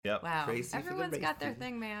Yep. Wow. Crazy for the Everyone's got their racing.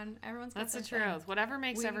 thing, man. Everyone's got That's the their thing. truth. Whatever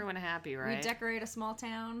makes everyone happy, right? We decorate a small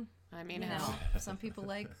town. I mean, You know, some people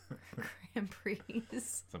like Grand Prix.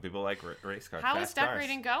 Some people like race cars. how is fast cars.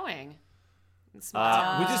 decorating going? In small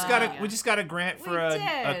towns. We just got a grant for a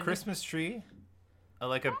did. Christmas tree.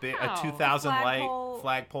 Like a Wow. 2,000 light Flagpole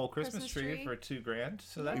flagpole Christmas Christmas tree tree. for $2,000.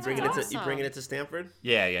 So that's You Awesome. bringing it to Stanford?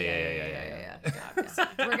 yeah.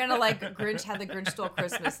 We're gonna like Grinch have the Grinch stole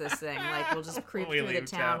Christmas this thing. Like we'll just creep We through the leave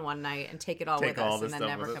town town. one night and take it all Take with all us the and then stuff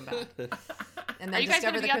never with come us. back. And Are then you guys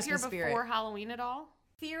discover going to the be up here Christmas before spirit. Halloween at all?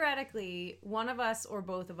 Theoretically, one of us or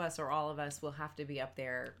both of us or all of us will have to be up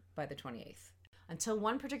there by the 28th. Until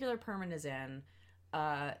one particular permit is in,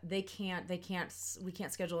 we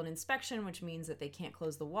can't schedule an inspection, which means that they can't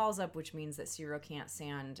close the walls up, which means that Ciro can't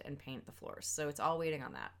sand and paint the floors. So it's all waiting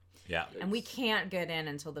on that. Yeah. And we can't get in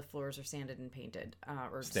until the floors are sanded and painted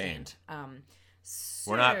or Stained. So,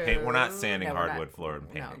 We're not sanding no, we're hardwood not- floor and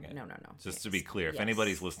painting it. No. Just to be clear, if Yes.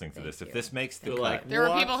 anybody's listening to Thank this, if you. this makes the You're cut, like, There were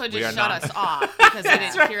What? people who We are just shut not- us off because they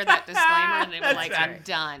didn't hear that disclaimer and they were like, I'm right.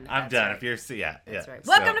 done. I'm That's done. right. If you're yeah. That's right. So-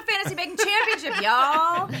 Welcome to Fantasy Baking Championship,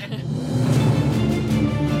 y'all.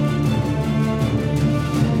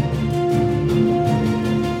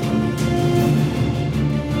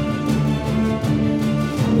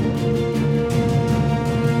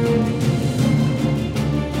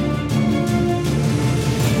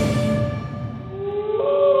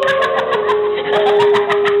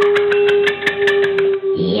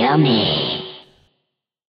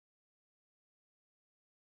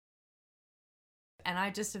 And I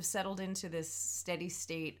just have settled into this steady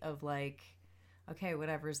state of like, okay,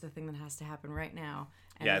 whatever is the thing that has to happen right now.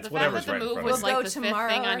 And Yeah, The it's fact whatever's that right the in move front was of We'll like go the fifth tomorrow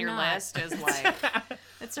thing on or your not. list is like...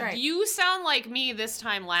 that's right. You sound like me this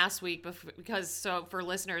time last week because, so for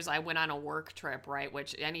listeners, I went on a work trip, right?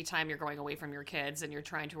 Which anytime you're going away from your kids and you're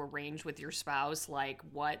trying to arrange with your spouse, like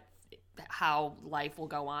how life will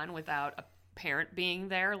go on without a parent being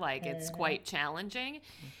there, like it's quite challenging.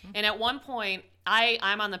 And at one point,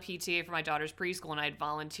 I'm on the PTA for my daughter's preschool and I had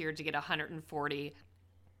volunteered to get 140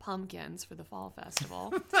 pumpkins for the fall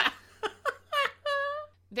festival.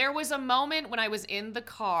 There was a moment when I was in the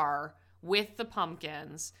car with the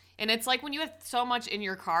pumpkins, and it's like when you have so much in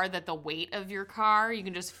your car that the weight of your car, you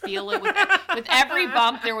can just feel it. With every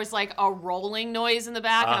bump, there was like a rolling noise in the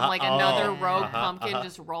back, and I'm like another rogue pumpkin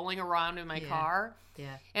just rolling around in my car.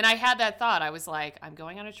 Yeah. And I had that thought. I was like, I'm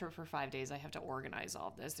going on a trip for 5 days. I have to organize all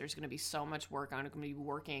of this. There's going to be so much work. I'm going to be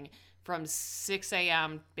working from 6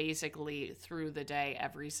 a.m. basically through the day,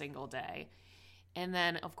 every single day. And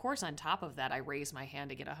then, of course, on top of that, I raised my hand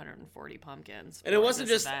to get 140 pumpkins. And it for wasn't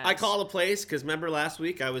this just, event. I called a place, because remember last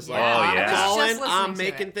week I was like, Oh, I'm yeah. I was calling, just listening I'm to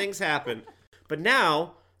making it. things happen. But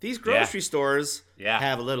now, these grocery stores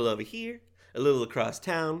have a little over here, a little across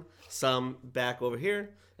town, some back over here,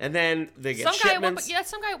 and then they get shipments.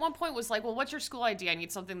 Some guy at one point was like, well, what's your school ID? I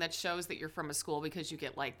need something that shows that you're from a school because you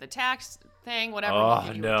get like the tax thing, whatever, we'll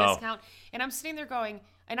give you a discount. And I'm sitting there going,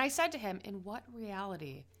 and I said to him, in what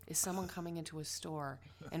reality is someone coming into a store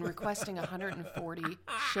and requesting 140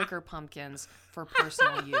 sugar pumpkins for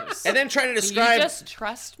personal use? And then trying to Can describe you just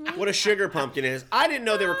trust me? what a sugar pumpkin is. I didn't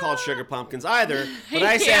know they were called sugar pumpkins either, but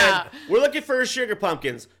I Yeah. said, we're looking for sugar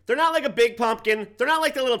pumpkins. They're not like a big pumpkin. They're not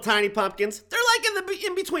like the little tiny pumpkins. They're like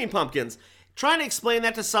in between pumpkins. Trying to explain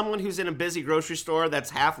that to someone who's in a busy grocery store that's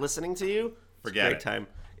half listening to you, Forget great it. time.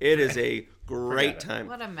 It is a great time.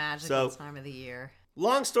 What a magical So- time of the year.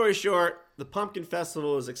 Long story short, the Pumpkin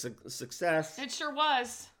Festival is a success. It sure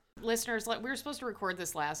was. Listeners, we were supposed to record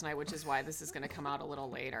this last night, which is why this is going to come out a little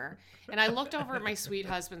later. And I looked over at my sweet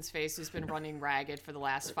husband's face, who's been running ragged for the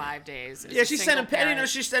last 5 days. Yeah, she's sending. I didn't know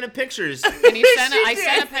she's sending pictures. And I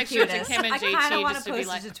sent a picture to Cutest. Kim and I kind of JT want just to to be post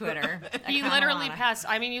like. it to Twitter. I He kinda literally wanna. passed.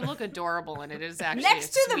 I mean, you look adorable, and it is actually Next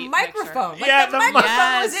a to the sweet microphone. picture. Like Yeah, the the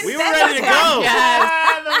microphone was yes. in We were bed ready with to him. go.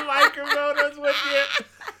 Yes. the microphone was with you.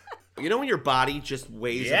 You know when your body just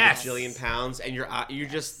weighs Yes. a bajillion pounds and you're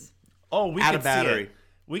just Oh, we out could of battery. see it.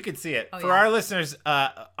 We could see it. For yeah. our listeners,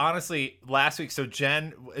 honestly, last week, so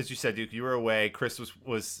Jen, as you said, Duke, you were away. Chris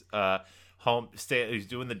was home, he was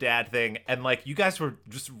doing the dad thing, and like you guys were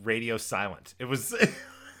just radio silent. It was it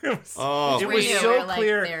was, Oh. it We was knew so we were, like,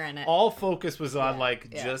 clear. there in it. All focus was on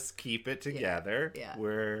yeah. just keep it together. Yeah.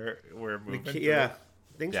 We're moving. through yeah. it.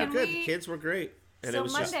 Things Yeah. were good. Can The we- kids were great. And So it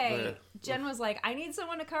was Monday, just, Jen was like, I need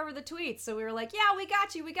someone to cover the tweets. So we were like, yeah, we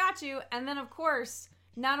got you. And then, of course,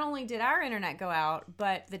 not only did our internet go out,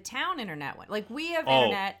 but the town internet went. Like, we have Oh,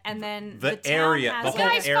 internet, and then the the town area, has the whole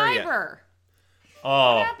like, Guys, area. fiber.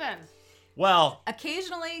 Oh, What happened? Well,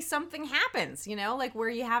 occasionally something happens, like where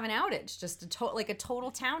you have an outage, just a total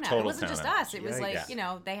town outage. Total It wasn't town just outage. us. It was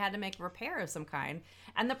Yeah. they had to make a repair of some kind.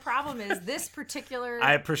 And the problem is this particular.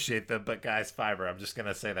 I appreciate that, but guys, fiber. I'm just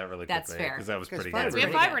gonna say that really quickly. That's fair. Because that was Because pretty fiber- good. We have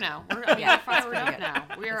pretty fiber good. now. We're Yeah, fibered that's up pretty now.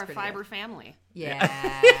 We are That's a pretty fiber good. family. Yeah.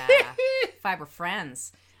 Fiber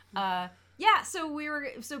friends. Yeah,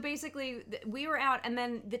 so basically we were out, and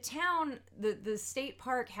then the town, the state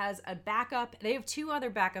park has a backup. They have 2 other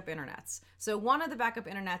backup internets. So one of the backup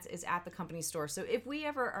internets is at the company store. So if we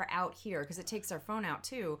ever are out here, because it takes our phone out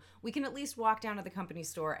too, we can at least walk down to the company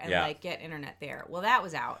store and get internet there. Well, that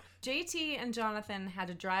was out. JT and Jonathan had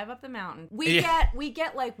to drive up the mountain. We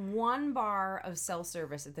get like 1 bar of cell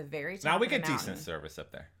service at the very top. Now we of the get mountain. decent service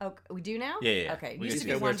up there. Oh, we do now? Yeah. Okay, We used to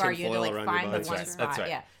get be to 1 wear bar. You had to tinfoil like around find your the butt. one That's spot. right. That's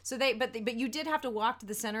Yeah. So but you did have to walk to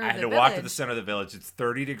the center I of had the to village. walk to the center of the village. It's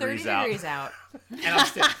 30 degrees 30 out. degrees out.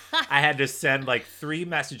 And I had to send like 3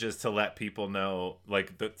 messages to let people know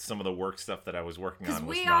like some of the work stuff that I was working on. 'Cause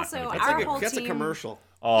Was we not also- gonna be our good. whole That's a team- commercial.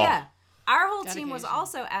 Oh, Yeah. Our whole team was Dedication.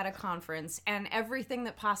 also at a conference, and everything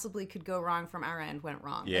that possibly could go wrong from our end went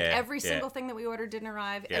wrong. Yeah, Like every yeah. single thing that we ordered didn't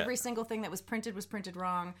arrive. Yeah. Every single thing that was printed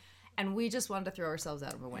wrong. And we just wanted to throw ourselves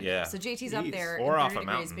out of a window. Yeah. So JT's up Jeez. there Or in off 30 a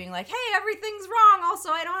degrees mountain. being like, hey, everything's wrong. Also,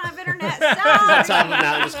 I don't have internet. On top Sorry. of the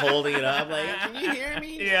mountain, just holding it up, like, can you hear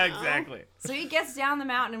me? yeah, now?" exactly. So he gets down the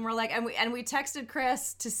mountain, and we're like, and we texted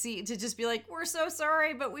Chris to just be like, we're so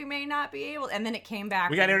sorry, but we may not be able. And then it came back.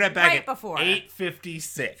 We got internet back right at before.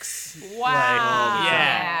 8:56. Wow.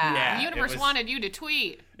 Yeah. The it universe was- wanted you to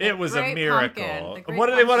tweet. It was a Great miracle. pumpkin. The great What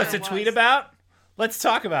do they want us to pumpkin tweet was. about? Let's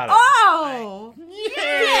talk about it. Oh,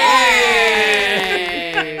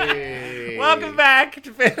 Yay! Welcome back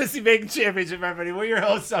to Fantasy Bacon Championship, everybody. We're your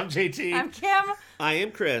hosts. I'm JT. I'm Kim. I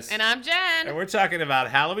am Chris. And I'm Jen. And we're talking about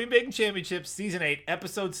Halloween Bacon Championship, Season 8,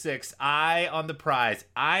 Episode 6, Eye on the Prize.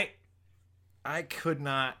 I could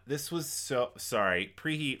not. This was so... Sorry.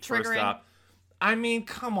 Preheat, first Triggering. off. I mean,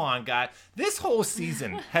 come on, guys. This whole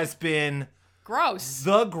season has been Gross.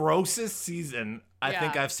 the grossest season I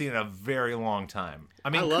think Yeah. I've seen in a very long time. I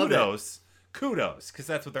mean, I love kudos, because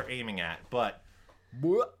that's what they're aiming at. But...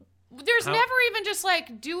 There's How- never even just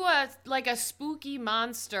like do a spooky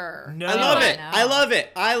monster. No. I love it. No. I love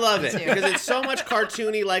it. I love it too. because it's so much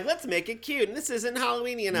cartoony. Like, let's make it cute, and this isn't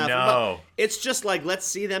Halloweeny enough. No. But it's just like, let's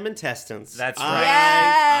see them intestines. That's I right.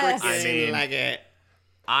 Yes. freaking I mean, like it.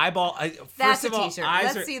 Eyeball. First That's of a all, t-shirt. eyes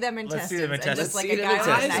Let's are- see them Let's see them intestines. And intestines. just like See a them guy with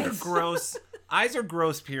intestines. Eyes knife. are gross. Eyes are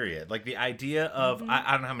gross. Period. Like the idea of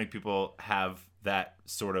I don't know how many people have that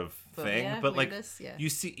sort of thing, Phobia? but like Weirdness? Yeah.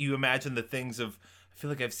 you imagine the things of. I feel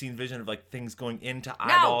like I've seen vision of like things going into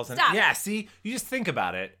eyeballs and stop. yeah. See, you just think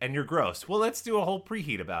about it and you're gross. Well, let's do a whole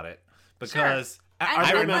preheat about it because And are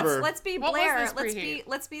then there remember- let's be What was Blair. this preheat?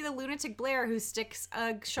 Let's be the lunatic Blair who sticks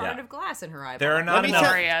a shard Yeah. of glass in her eyeball. there are not Let me enough.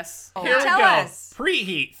 tell- Glorious. Oh, Here we tell go. us.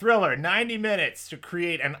 Preheat thriller, 90 minutes to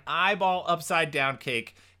create an eyeball upside down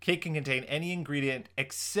cake. Cake can contain any ingredient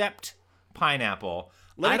except pineapple.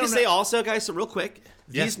 Let I me don't just know- say also, guys, so real quick,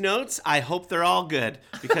 Yeah. these notes, I hope they're all good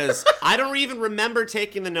because I don't even remember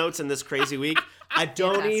taking the notes in this crazy week. I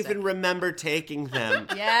don't Fantastic. even remember taking them.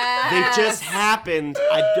 Yes. They just happened.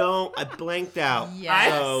 I blanked out. Yes.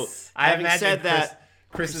 So, I having imagine said that,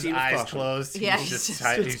 Chris's proceed with eyes caution. closed. Yeah, he's he's just,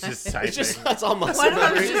 just he's just typing. it's just, that's all muscle One of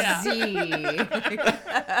them's memory. just Z.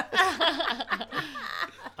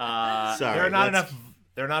 Sorry. There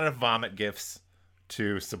are not enough vomit gifts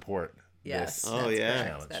to support Yes. this. Oh, that's yeah. correct.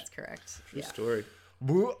 Challenge. That's correct. True Yeah. story.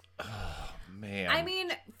 Oh, man. I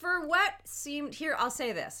mean, for what seemed here, I'll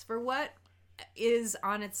say this: for what is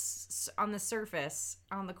on the surface,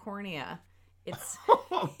 on the cornea, it's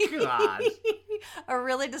oh God. a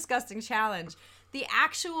really disgusting challenge. The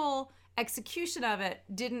actual execution of it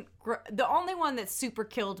didn't. The only one that super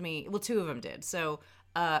killed me. Well, 2 of them did. So.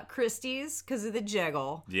 Christie's because of the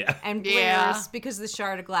jiggle, Yeah. and Blair's Yeah. because of the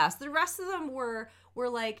shard of glass. The rest of them were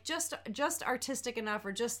like just artistic enough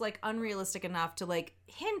or just like unrealistic enough to like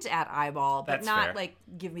hint at eyeball, but That's not fair. like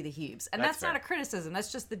give me the heaves. And That's that's not a fair. criticism.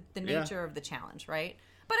 That's just the Yeah. nature of the challenge, right?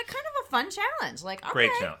 But a kind of a fun challenge. Like, okay.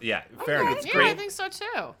 Great challenge. Yeah, fair Okay. enough. It's Yeah, great. I think so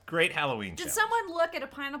too. Great Halloween Did challenge. someone look at a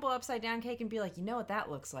pineapple upside down cake and be like, you know what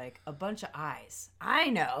that looks like? A bunch of eyes. I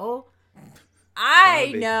know.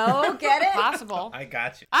 I be. know. Get it? Possible. I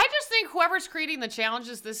got you. I just think whoever's creating the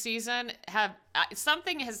challenges this season have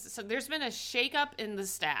there's been a shakeup in the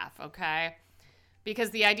staff, okay?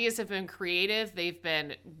 Because the ideas have been creative. They've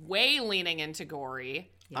been way leaning into gory.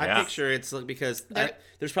 I Yeah. picture it's like because There-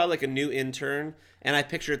 there's probably like a new intern, and I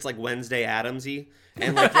picture it's like Wednesday Addams-y,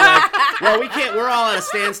 and like, they're like, well, we can't. We're all at a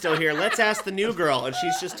standstill here. Let's ask the new girl, and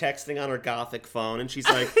she's just texting on her gothic phone, and she's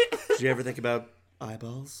like, "Did you ever think about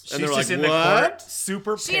eyeballs. She's And they're just like, in the what? corner,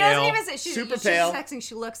 super pale. She doesn't even say. Super She's pale. texting.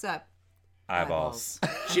 She looks up. Eyeballs.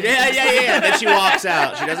 She did, yeah. Then she walks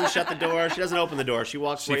out. She doesn't shut the door. She doesn't open the door. She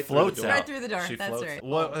walks She right floats through the door. out. Right through the door. She That's floats. right.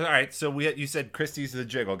 Well, all right. So you said Christie's The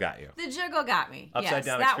Jiggle got you. The jiggle got me. Upside yes,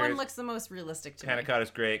 down that experience. one looks the most realistic to me. Panna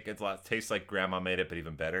cotta's great. Gets a lot. Tastes like grandma made it, but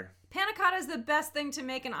even better. Panna cotta is the best thing to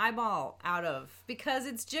make an eyeball out of because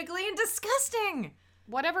it's jiggly and disgusting.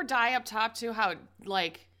 Whatever dye up top too, how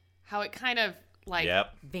it kind of like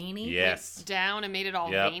Yep. Veiny. Yes. down and made it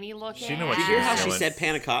all Yep. veiny looking. She knew what Did she you was hear how she doing. said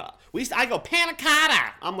panna cotta? I go, panna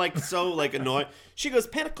cotta. I'm like so like annoyed. She goes,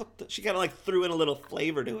 panna cotta. She kind of like threw in a little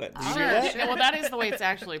flavor to it. Did you hear that? Well, that is the way it's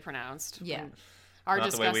actually pronounced. Yeah. Our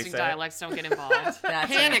Not the way we disgusting say it. dialects don't get involved. That's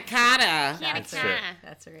Panna right. cotta. That's right. right.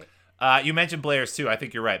 That's right. You mentioned Blair's too. I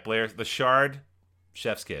think you're right. Blair's the Shard,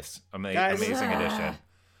 chef's kiss. Guys. Amazing addition.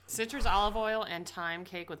 Citrus olive oil and thyme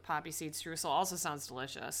cake with poppy seed streusel also sounds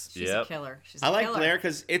delicious. She's Yep. a killer. She's I a like killer. Blair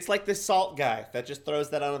because it's like the salt guy that just throws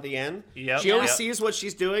that on at the end. Yep. She always Yep. sees what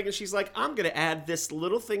she's doing and she's like, I'm going to add this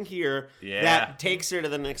little thing here Yeah. that takes her to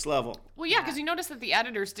the next level. Well, yeah, because you notice that the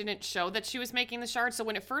editors didn't show that she was making the shard. So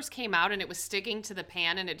when it first came out and it was sticking to the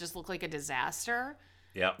pan and it just looked like a disaster,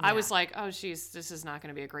 Yep. I was like, oh, this is not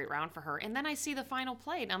going to be a great round for her. And then I see the final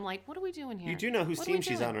plate and I'm like, what are we doing here? You do know whose What are we team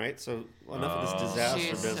she's doing? on, right? So enough of this disaster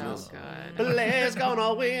She's business. so good. Blair's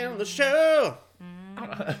gonna win the show. Mm-hmm.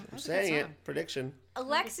 I'm saying it. Prediction.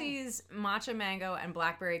 Alexi's matcha mango and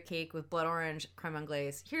blackberry cake with blood orange creme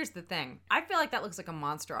anglaise. Here's the thing. I feel like that looks like a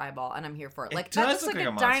monster eyeball, and I'm here for it. Like that does looks look like like a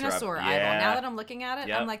a monster dinosaur eyeball. eyeball. Yeah. Now that I'm looking at it,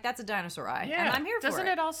 Yep. I'm like, that's a dinosaur eye, Yeah. and I'm here Doesn't for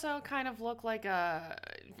it also kind of look like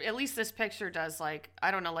at least this picture does, like, I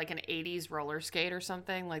don't know, like an 80s roller skate or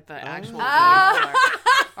something, like the actual game,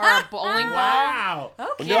 or a bowling ball. Wow.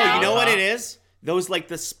 Okay. No, you know what it is? Those like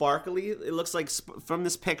the sparkly. It looks like from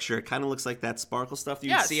this picture. It kind of looks like that sparkle stuff that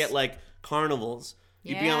you Yes. see at like carnivals.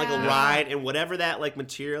 You'd be on like a Yeah. ride, and whatever that like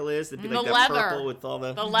material is, it'd be like The that leather. purple with all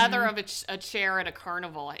the. The leather of a chair at a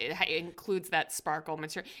carnival, it includes that sparkle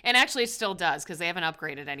material. And actually, it still does, because they haven't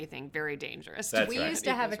upgraded anything. Very dangerous. That's We right. used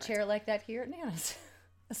to have a Equals chair like that here at Nana's.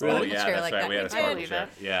 A Oh swivel yeah, chair that's like right. that. We had a did. sparkle believe chair.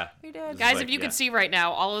 that. Yeah. We did. Guys, like- if you yeah. could see right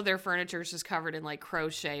now, all of their furniture is just covered in like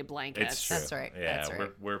crochet blankets. It's true. That's right. Yeah, That's right.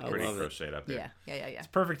 we're pretty love it. crocheted up here. Yeah.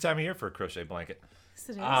 Perfect time of year for a crochet blanket. Yes,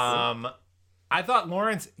 it is. I thought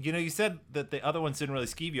Lawrence, you said that the other ones didn't really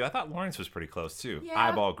skeeve you. I thought Lawrence was pretty close too. Yeah,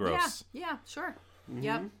 Eyeball gross. Yeah, sure.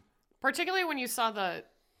 Yep. Particularly when you saw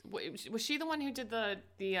was she the one who did the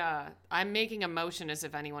I'm making a motion as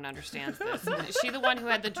if anyone understands this. Is she the one who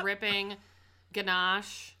had the dripping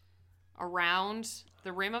ganache around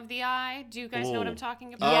the rim of the eye? Do you guys know what I'm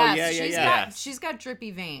talking about? Oh, Yes, yeah. Yes. She's got drippy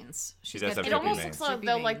veins. She's does got have It drippy almost veins. looks drippy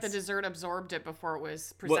though like the veins. dessert absorbed it before it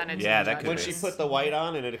was presented to yeah, the that could when be. she put the white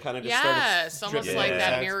on and it kind of just Yes, started almost dripping like on the that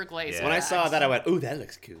sides. mirror glaze. Yeah. When I effect. saw that, I went, "Ooh, that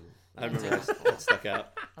looks cool." I remember that stuck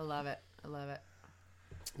out. I love it. I love it.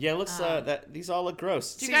 Yeah, it looks that these all look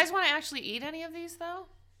gross. Do you guys want to actually eat any of these though?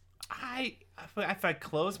 If I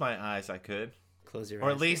close my eyes, I could. Close your Or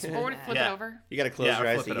eyes. at least Or would it flip Yeah. it over? you got to close Yeah, your or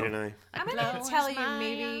eyes flip to it eat an over. eye. I'm Close gonna tell you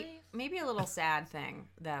my maybe a little sad thing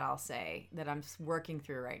that I'll say that I'm working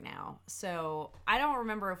through right now. So I don't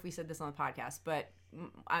remember if we said this on the podcast, but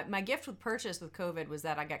my gift with purchase with COVID was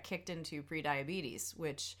that I got kicked into pre-diabetes,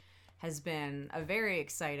 which has been a very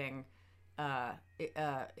exciting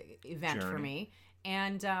event for Journey. me.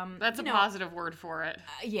 And That's a positive word for it.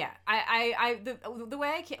 yeah, the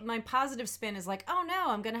way my positive spin is like, oh no,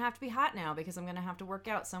 I'm gonna have to be hot now because I'm gonna have to work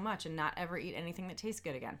out so much and not ever eat anything that tastes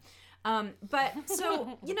good again. But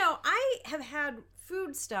so I have had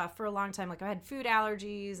food stuff for a long time. Like I had food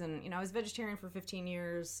allergies, and I was vegetarian for 15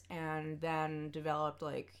 years, and then developed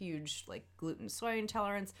like huge like gluten soy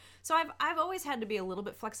intolerance. So I've always had to be a little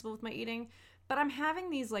bit flexible with my eating. But I'm having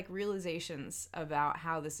these like realizations about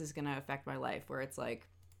how this is going to affect my life, where it's like,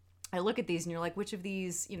 I look at these and you're like, which of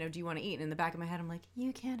these, do you want to eat? And in the back of my head, I'm like,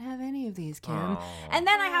 you can't have any of these, Kim. And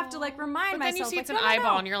then I have to like remind But then myself. you see it's like, an no, no,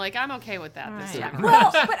 eyeball no. and you're like, I'm okay with that this Yeah. time.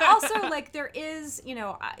 Well, but also like there is,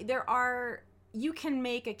 you can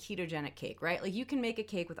make a ketogenic cake, right? Like you can make a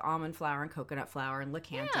cake with almond flour and coconut flour and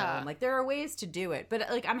lakanto, Yeah. and like there are ways to do it. But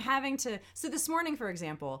like I'm having to. So this morning, for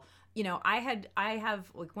example, I have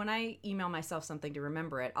like when I email myself something to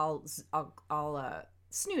remember it, I'll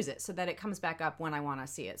snooze it so that it comes back up when I want to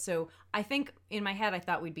see it. So I think in my head I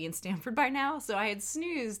thought we'd be in Stanford by now, so I had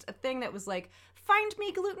snoozed a thing that was like, find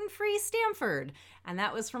me gluten-free Stanford, and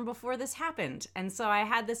that was from before this happened. And so I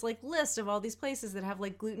had this like list of all these places that have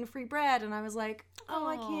like gluten-free bread, and I was like, oh,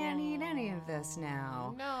 I can't eat any of this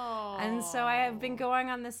now. No. And so I have been going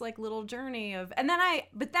on this like little journey of,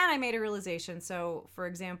 but then I made a realization. So for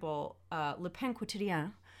example, Le Pain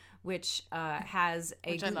Quotidien, which has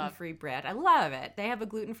a Which I love. gluten-free bread. I love it. They have a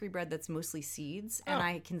gluten-free bread that's mostly seeds, and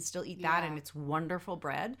I can still eat that, Yeah. and it's wonderful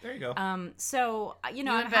bread. There you go. So You I'm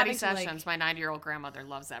and Betty having to, like, Sessions, my 90-year-old grandmother,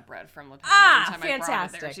 loves that bread from Lapine. Ah, Every time I brought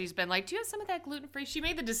it there, fantastic. she's been like, "Do you have some of that gluten-free?" She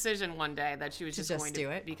made the decision one day that she was just just going do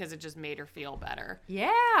to it? because it just made her feel better.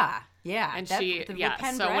 Yeah. And that- she, the yeah.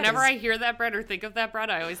 Repenne So bread whenever is- I hear that bread or think of that bread,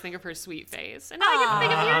 I always think of her sweet face, and now I get to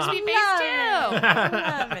think of your sweet face too.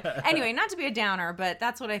 Love it. Anyway, not to be a downer, but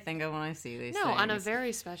that's what I think of when I see these No, things. on a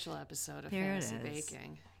very special episode of Here it Fantasy is.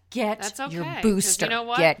 Baking. Get That's okay, your 'cause booster. you know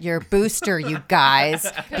what? Get your booster, you guys.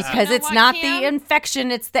 Because you know it's what, not Cam? the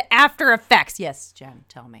infection, it's the after effects. Yes, Jen,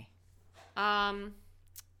 tell me.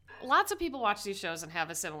 Lots of people watch these shows and have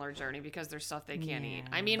a similar journey because there's stuff they can't eat.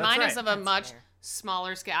 I mean, That's mine is right. of a That's much fair.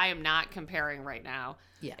 smaller scale. I am not comparing right now.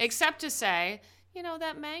 Yes. Except to say, you know,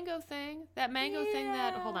 that mango thing that,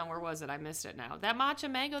 hold on, where was it? I missed it now. That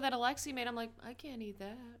matcha mango that Alexi made, I'm like, I can't eat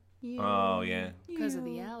that Oh, yeah. because of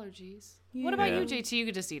the allergies. What about Yeah. you, JT? You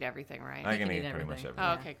could just eat everything, right? I can can eat eat pretty much everything. everything.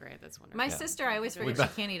 Oh, okay, great. That's wonderful. My sister, I always forget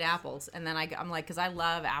she can't eat apples. And then I'm like, because I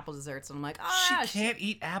love apple desserts. And I'm like, She can't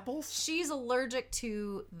eat apples? she's allergic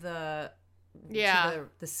to the Yeah. to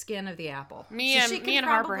the skin of the apple. Me So and she can me and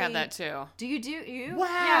Harper probably- have that too. Do you? Wow.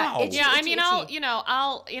 Yeah, itchy, Yeah, I itchy, mean,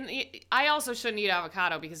 itchy. I also shouldn't eat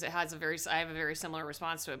avocado because I have a very similar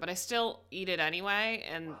response to it, but I still eat it anyway,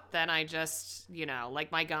 and then I just,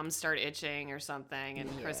 like my gums start itching or something, and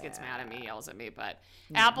Chris gets mad at me, yells at me, but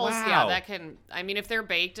apples, yeah, Wow. that can, I mean, if they're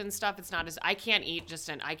baked and stuff, it's not as, I can't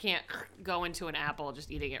go into an apple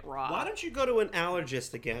just eating it raw. Why don't you go to an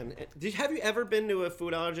allergist again? Have you ever been to a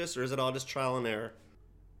food allergist, or is it all just trial and error?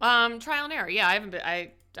 Trial and error, yeah, I haven't been,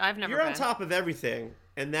 I've never You're been. on top of everything,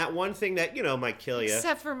 and that one thing that might kill you.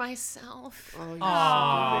 Except for myself. Oh, you're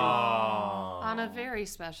On a very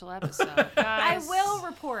special episode. I Guys. will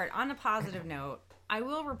report, on a positive note, I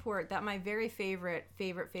will report that my very favorite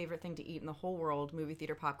thing to eat in the whole world, movie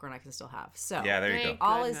theater popcorn, I can still have. So Yeah, there you go. Thank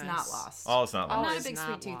all is goodness. not lost. All is not I'm lost. not a is big not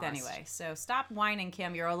sweet tooth lost. anyway. So stop whining,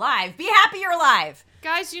 Kim. You're alive. Be happy you're alive.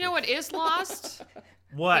 Guys, you know what is lost?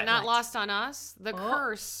 What? But not lost on us? The Oh.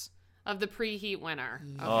 curse of the preheat winner.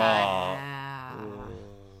 Okay. Oh. Yeah.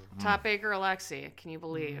 Top Baker Alexi, can you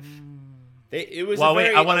believe? It was. Well, a wait.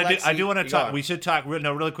 very I do want to Alexi- talk. Go We on. should talk.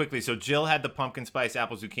 No, really quickly. So Jill had the pumpkin spice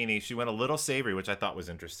apple zucchini. She went a little savory, which I thought was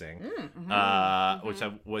interesting.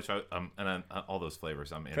 Which I and all those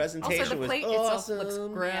flavors I'm in. Presentation Also, the was plate itself awesome. looks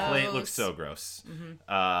gross. Plate looks so gross.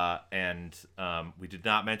 And we did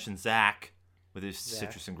not mention Zach with his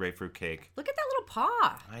citrus and grapefruit cake. Look at that little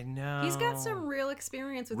paw. I know. He's got some real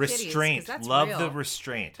experience with restraint. kitties. 'Cause that's Love real. the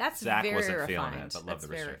restraint. That's Zach very wasn't refined. feeling it, but love That's the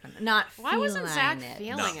very restraint. refined. Not Why wasn't Zach feeling it.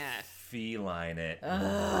 feeling Not it? feline it.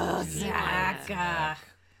 Oh, Zach.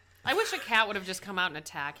 I wish a cat would have just come out and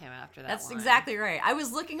attack him after that. That's line. exactly right. I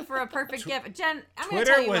was looking for a perfect gift. Jen, I'm going to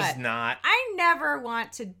Twitter tell you was what. not. I never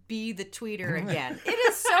want to be the tweeter again. It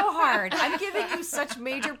is so hard. I'm giving you such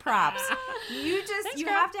major props. You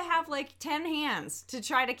have to have like 10 hands to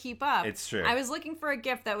try to keep up. It's true. I was looking for a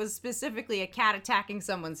gift that was specifically a cat attacking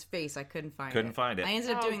someone's face. I couldn't find it. Couldn't find it. I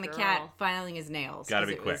ended up Oh, doing the girl. cat filing his nails. Gotta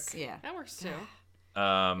 'cause be it was- quick. Yeah. That works too.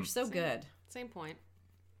 You're so good. Same point.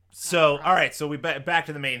 So, all right, so we back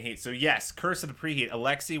to the main heat. So, yes, Curse of the Preheat.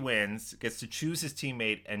 Alexi wins, gets to choose his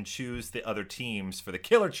teammate and choose the other teams for the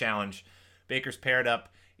Killer Challenge. Bakers paired up.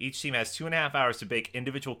 Each team has 2.5 hours to bake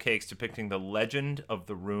individual cakes depicting the legend of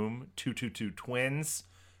the Room 222 twins.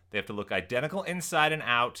 They have to look identical inside and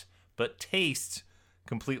out, but taste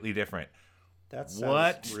completely different. That sounds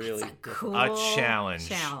What? really Cool A challenge.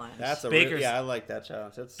 That's a Bakers- yeah, I like that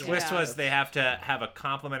challenge. That's Twist Yeah. was they have to have a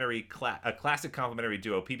classic complimentary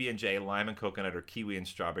duo, PB&J, lime and coconut, or kiwi and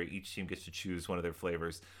strawberry. Each team gets to choose one of their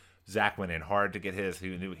flavors. Zach went in hard to get his. He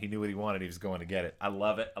knew what he wanted. He was going to get it. I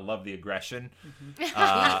love it. I love the aggression.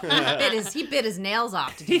 He bit his nails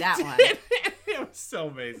off to do that one. It was so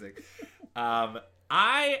amazing.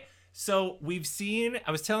 So we've seen,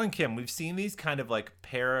 I was telling Kim, we've seen these kind of like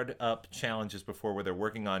paired up challenges before where they're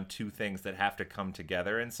working on two things that have to come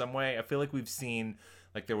together in some way. I feel like we've seen,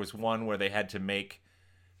 like there was one where they got the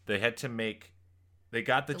The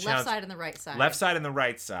challenge. left side and the right side. Left side and the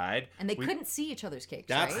right side. And they couldn't see each other's cakes,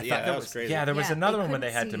 That's right? yeah, that was crazy. Yeah, there was Yeah, another they one where they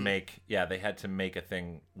couldn't had to see. make a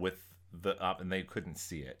thing with the up and they couldn't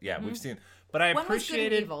see it. Yeah, we've seen, but I One was good and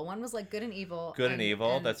appreciated evil. One was like good and evil. Good and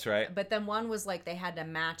evil, that's right. But then one was like they had to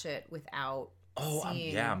match it without. Oh,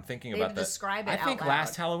 seeing. I'm thinking They about had to that. describe it I out think loud.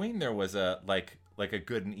 last Halloween there was a like like a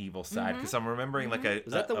good and evil side because I'm remembering like a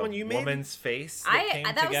Is that the one you made? woman's face. That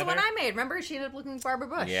was the together. one I made. Remember, she ended up looking like Barbara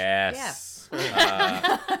Bush. Yes.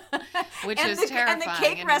 Which And is the, terrifying. and the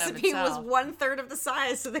cake in and of recipe was itself. 1/3 of the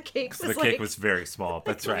size, so the cake was The cake was very small.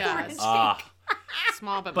 That's right. Yes.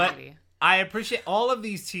 Small but But mighty. I appreciate all of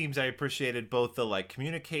these teams. I appreciated both the like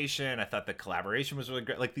communication. I thought the collaboration was really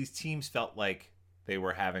great. Like these teams felt like they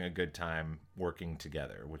were having a good time working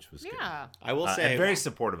together, which was good. Yeah. I will And say, very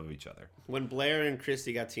supportive of each other. when Blair and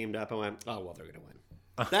Christy got teamed up, I went, oh, well, they're going to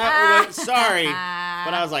win. That was, sorry.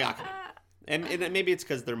 But I was like, oh, come on. And maybe it's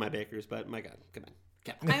because they're my bakers, but my God, come on.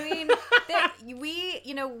 I mean,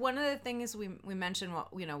 one of the things we mentioned,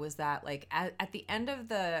 was that like at the end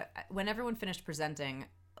of when everyone finished presenting,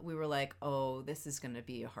 we were like, oh, this is going to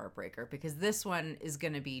be a heartbreaker because this one is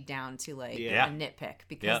going to be down to like Yeah. a nitpick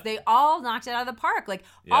because Yeah. they all knocked it out of the park. Like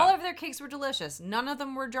Yeah. all of their cakes were delicious. None of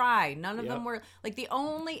them were dry. None of Yep. them were like the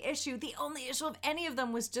only issue of any of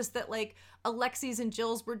them was just that like Alexi's and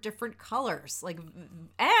Jill's were different colors. Like,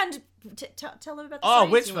 and tell them about the Oh,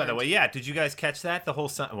 science which, you by the learned. way, yeah. Did you guys catch that? The whole,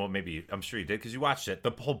 well, maybe, I'm sure you did because you watched it. The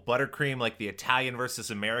whole buttercream, like the Italian versus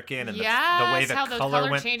American and the way the how the color color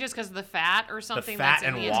went. changes because of the fat or The something. fat that's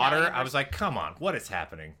in and the water. Italian I was like, come on, what is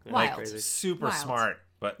happening? Wild. Like, super Wild. smart.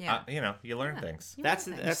 But, Yeah. you learn things. You That's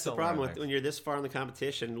learn the things. that's the So problem learn with things. when you're this far in the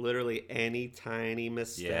competition. Literally any tiny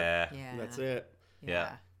misstep. Yeah. Yeah. That's it.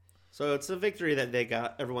 Yeah. So it's a victory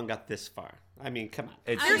that everyone got this far. I mean, come on.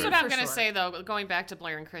 It's Here's true. what I'm For going to sure. say, though, going back to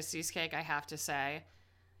Blair and Christie's cake, I have to say.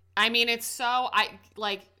 I mean,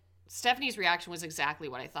 Stephanie's reaction was exactly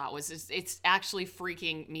what I thought it's actually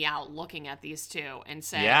freaking me out looking at these two and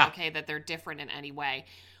saying, Yeah. okay, that they're different in any way.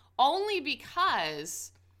 Only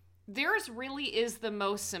because theirs really is the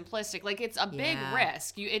most simplistic. Like, it's a big Yeah.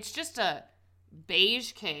 risk. It's just a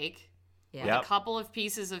beige cake Yeah. with Yep. a couple of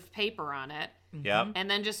pieces of paper on it. Yep. And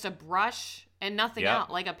then just a brush and nothing Yep. else,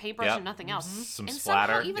 like a paintbrush Yep. and nothing else. Some and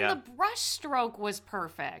splatter. somehow even Yeah. the brush stroke was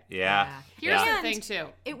perfect. Yeah. Here's Yeah. the thing too.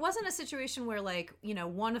 It wasn't a situation where like,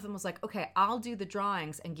 one of them was like, okay, I'll do the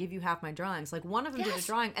drawings and give you half my drawings. Like one of them did a Yes.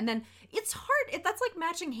 drawing and then it's hard. That's like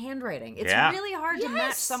matching handwriting. It's Yeah. really hard to match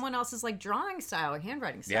Yes. someone else's like drawing style or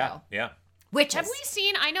handwriting Yeah. style. Yeah. Which Have is, we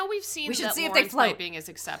seen? I know we've seen We should that see if they Lauren's float. piping is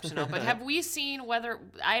exceptional, but have we seen whether?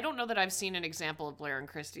 I don't know that I've seen an example of Blair and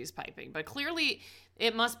Christie's piping, but clearly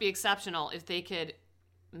it must be exceptional if they could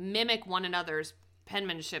mimic one another's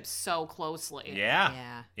penmanship so closely. Yeah.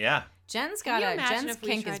 Yeah. Yeah. Jen's Can got you imagine Jen's if we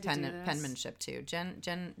kink is tried to do this? penmanship too.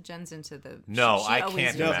 Jen's into the No, she I always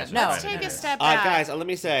can't uses it. imagine No, trying to Take do a this. step back. Guys, let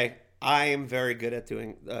me say, I am very good at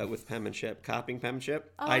doing with penmanship, copying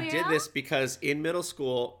penmanship. Oh, I did yeah? this because in middle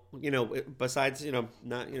school, besides,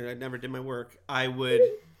 not, I never did my work, I would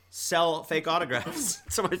sell fake autographs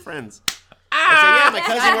to my friends. I say, yeah, my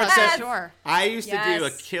cousin works Yes. at. Sure. I used to do a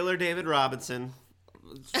Yes. killer David Robinson,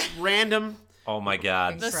 random. Oh my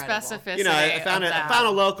God. The Incredible. specificity. I found of I that found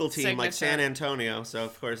a local team like signature. San Antonio, so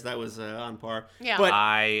of course that was on par. Yeah. But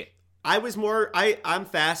I I was I'm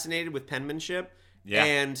fascinated with penmanship, Yeah.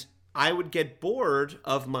 and I would get bored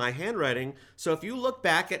of my handwriting. So if you look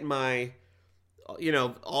back at my,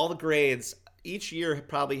 all the grades, each year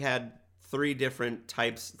probably had 3 different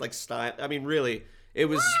types, like style. I mean, really, it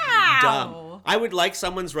was dumb. I would like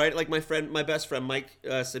someone's writing, like my best friend, Mike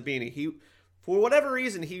Sabini. He, for whatever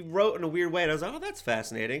reason, he wrote in a weird way, and I was like, oh, that's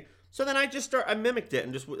fascinating. So then I mimicked it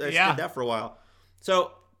and just I Yeah. did that for a while.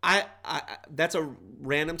 So I that's a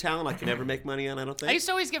random talent I can never make money on, I don't I think. used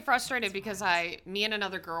to always get frustrated because me and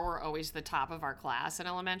another girl were always the top of our class in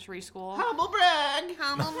elementary school. Humble brag.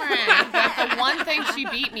 But the one thing she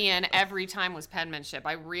beat me in every time was penmanship.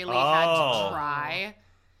 I really had Oh. to try.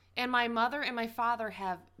 And my mother and my father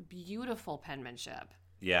have beautiful penmanship.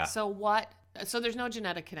 yeah. So there's no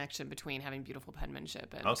genetic connection between having beautiful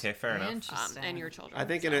penmanship and Okay, fair enough. Interesting. and your children. I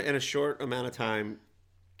think in a short amount of time,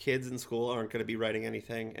 kids in school aren't going to be writing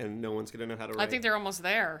anything, and no one's going to know how to write. I think they're almost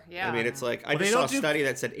there. Yeah. I mean, it's like I Well, they just saw a don't do- study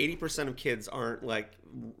that said 80% of kids aren't like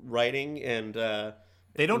writing, and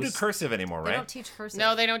They don't do cursive anymore, They right? don't teach cursive.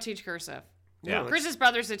 no, they don't teach cursive. Yeah. Chris's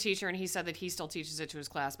brother's a teacher, and he said that he still teaches it to his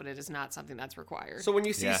class, but it is not something that's required. so when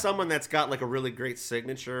you see Yeah. someone that's got like a really great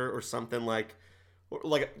signature or something like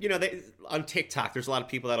they on TikTok, there's a lot of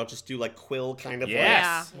people that'll just do like quill kind of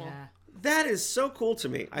Yes. yeah. Yeah. like that is so cool to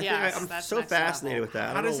me. I Yes, think I'm that's so next fascinated level. with that.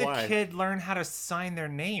 I How don't does know a why. kid learn how to sign their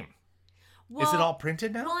name? Well, Is it all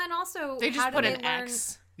printed now? Well, and also They how just do put they an learn,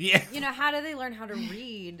 X. Yeah. how do they learn how to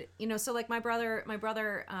read? So like my brother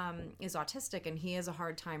is autistic and he has a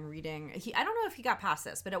hard time reading. I don't know if he got past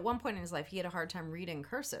this, but at one point in his life he had a hard time reading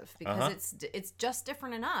cursive because it's just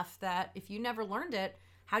different enough that if you never learned it,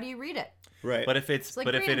 how do you read it? Right. But if it's It's like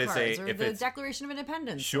but if it greeting is cards a or if the it's Declaration of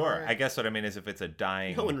Independence. sure, or- I guess what I mean is if it's a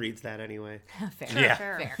dying. no one reads that anyway. fair. Yeah.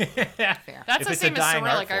 Fair. Fair. Fair. That's If the it's a same as dying art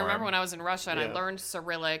Cyrillic. I remember form. when I was in Russia and I Yeah. learned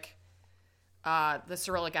Cyrillic, the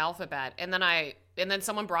Cyrillic alphabet, and then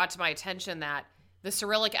someone brought to my attention that the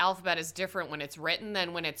Cyrillic alphabet is different when it's written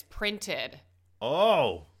than when it's printed.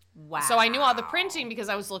 Oh. Wow. So I knew all the printing because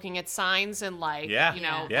I was looking at signs and Yeah.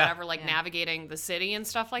 Yeah. whatever, like Yeah. navigating the city and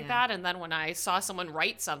stuff like Yeah. that. And then when I saw someone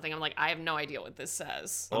write something, I'm like, I have no idea what this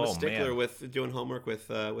says. I'm a Oh, stickler man. with doing homework with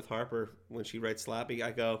Harper when she writes sloppy.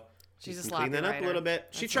 I go, She's a "Clean sloppy that up writer. a little bit."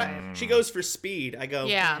 She That's She goes for speed. I go,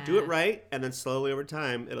 Yeah. do it right, and then slowly over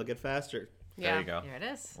time it'll get faster. There Yeah. you go. There it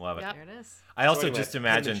is. Love it. Yep. There it is. I also Sorry, just Matt.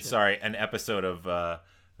 imagine, Penmanship. sorry, an episode of.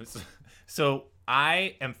 So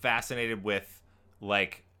I am fascinated with,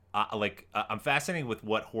 I'm fascinated with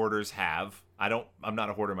what hoarders have. I'm not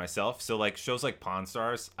a hoarder myself, so like shows like Pawn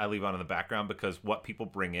Stars, I leave on in the background because what people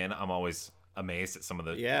bring in, I'm always amazed at some of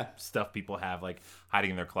the Yeah. stuff people have like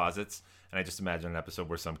hiding in their closets. And I just imagine an episode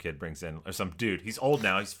where some kid brings in, or some dude, he's old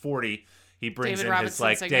now, he's 40. He brings David in his Robinson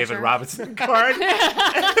like signature. David Robinson card,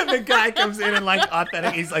 and the guy comes in and like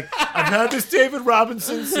authentic. He's like, "I've had this David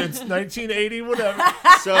Robinson since 1980, whatever.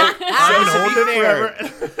 So, I've been to holding be it fair,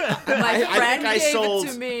 forever." My I friend think I gave sold-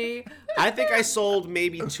 it to me. I think I sold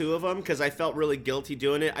maybe 2 of them because I felt really guilty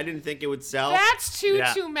doing it. I didn't think it would sell. That's too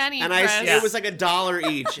Yeah. many, and Chris. it was like $1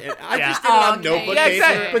 each. And I Yeah. just did it on Okay. notebook Yeah, paper.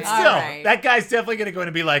 exactly. But All still, right. that guy's definitely going to go in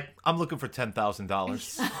and be like, "I'm looking for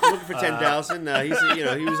 $10,000." Looking for 10,000. He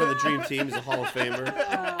was on the dream team. He's a Hall of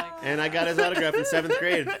Famer. And I got his autograph in 7th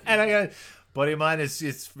grade. And I got buddy of mine.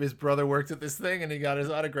 His brother worked at this thing, and he got his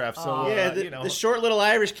autograph. So Yeah, you know, the short little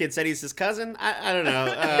Irish kid said he's his cousin. I don't know.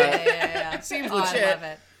 Yeah. Seems Oh, legit. I love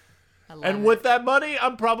it. I love and it. with that money,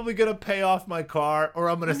 I'm probably gonna pay off my car, or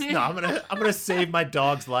I'm gonna save my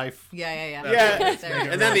dog's life. Yeah. Yeah. There it is.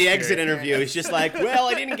 And then the exit There it interview, is. he's just like, "Well,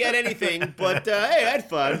 I didn't get anything, but hey, I had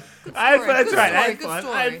fun." I had fun. That's Good right. I story, had good fun.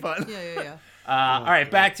 story. I had fun. Yeah. All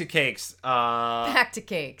right, back to cakes. Back to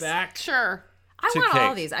cakes. Sure. I to want all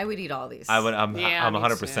cakes. these. I would eat all these. I'm Yeah, me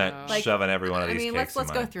 100% too. Like, shoving every one of I these mean, cakes. let's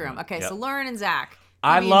in go my- through them. Okay, Yep. so Lauren and Zach.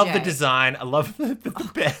 I love the PB&J. design. I love the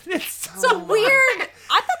bed. It's So weird.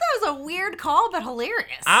 I thought that was a weird call, but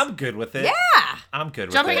hilarious. I'm good with it. Yeah. I'm good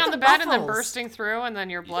with Jumping it. on the the bed and then ruffles. bursting through, and then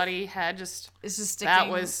your bloody head just. It's just sticking.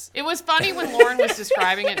 It was funny when Lauren was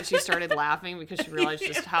describing it and she started laughing because she realized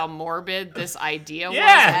just how morbid this idea was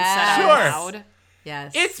Yeah, and said sure. out loud.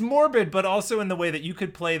 Yes. It's morbid, but also in the way that you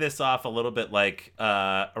could play this off a little bit like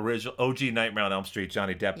original OG Nightmare on Elm Street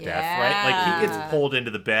Johnny Depp death, right? Like he Yeah. gets pulled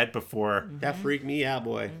into the bed before That freaked me out,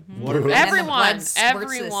 boy. Mm-hmm. What a And then the Everyone, blood squirts to the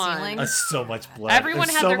everyone. ceiling. so much blood. Everyone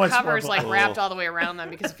There's had so their much more covers blood. like wrapped all the way around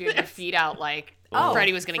them because if you had your feet out, like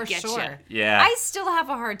Freddy was gonna for get sure. you. Yeah. I still have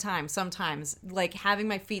a hard time sometimes, like having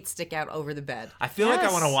my feet stick out over the bed. I feel like I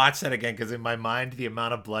Yes. want to watch that again because in my mind the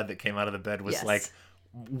amount of blood that came out of the bed was Yes. like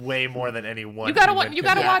way more than any one. You gotta human you could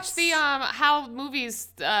gotta do. watch the how movies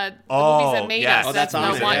the Oh, movies that made yes. us. Oh, that's the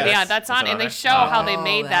on there, one. yes. Yeah, that's Is on, it on and they there? show how they Oh,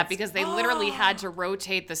 made that that's- because they literally had to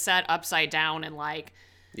rotate the set upside down and like.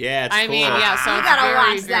 Yeah, it's I cool. mean, yeah. So You it's gotta very, watch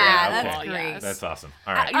very that. cool, That's great. yes. That's awesome.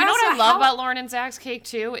 All right. You know what I Also, love how- about Lauren and Zach's cake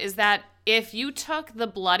too is that if you took the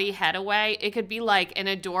bloody head away, it could be like an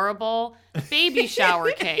adorable baby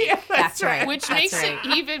shower cake. That's right. Which That's makes right.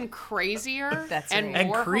 it even crazier That's and right. and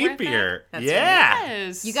more creepier. horrific. That's Yeah.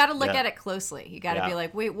 Yes. You got to look Yeah. at it closely. You got to Yeah. be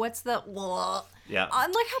like, wait, what's the? Yeah.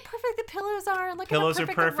 And look how perfect the pillows are. Look Pillows how are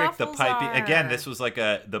perfect perfect. The ruffles piping are. again. This was like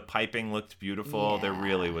the piping looked beautiful. There Yeah.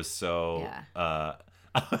 really was so. Yeah.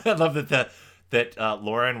 I love that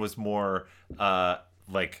Lauren was more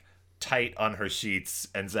like tight on her sheets,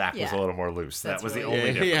 and Zach was Yeah. a little more loose. That's that was the really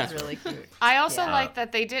only good. difference. Yeah. It's really cute. I also Yeah. like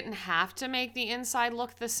that they didn't have to make the inside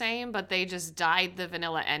look the same, but they just dyed the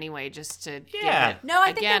vanilla anyway, just to Yeah. give it, No, I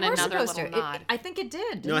think again, they were another supposed to. little nod. I think it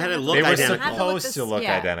did. No, it had didn't to look They were identical. It had supposed to look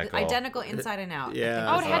yeah, identical. Identical inside and out.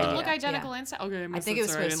 Yeah. Oh, it had to Uh, look yeah. identical inside. Okay, I think it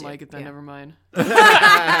was sorry, I supposed didn't to, like it then. yeah. Never mind.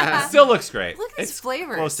 Still looks great. Look at these It's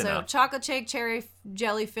flavors. close So enough. chocolate shake, cherry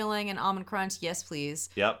jelly filling, and almond crunch. Yes, please.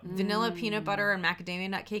 Yep. Vanilla peanut butter and macadamia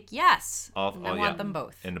nut cake. Yes. All- I oh, want yeah. them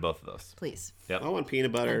both. Into both of those. Please. Yep. I want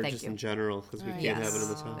peanut butter Thank just you. in general because we can't Yes. have it in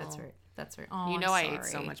this house. That's right. That's right. Oh, You know I'm I ate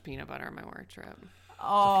so sorry. much peanut butter on my work trip.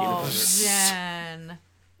 Oh, butter. Jen.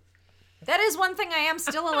 That is one thing I am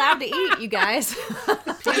still allowed to eat, you guys. Peanut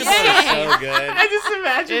butter is so good. I just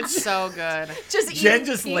imagine It's so good. just Jen eating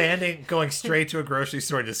just cake. landing, going straight to a grocery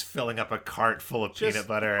store, and just filling up a cart full of peanut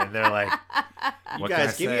butter, and they're like, You What can I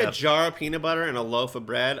guys, give me say? a jar of peanut butter and a loaf of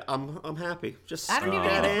bread. I'm happy. Just I don't stick even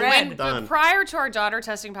that need the in, bread. done. Prior to our daughter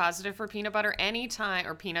testing positive for peanut butter, anytime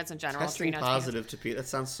or peanuts in general, Testing peanuts, positive to peanut. That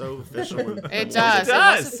sounds so official. It does. It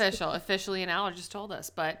does. was official. Officially, an allergist told us.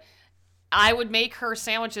 But I would make her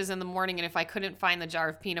sandwiches in the morning, and if I couldn't find the jar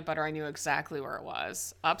of peanut butter, I knew exactly where it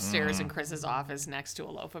was. Upstairs in Chris's office next to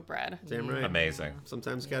a loaf of bread. Damn right. Amazing.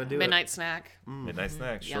 Sometimes you got to do Midnight snack. Midnight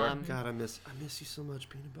snack, sure. Yum. it. God, I miss you so much,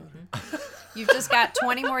 peanut butter. You've just got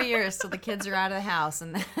 20 more years till the kids are out of the house,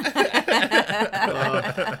 and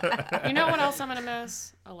You know what else I'm gonna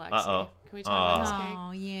miss? Alexi. Uh-oh. Can we talk about this cake?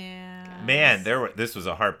 oh yeah, Man, this was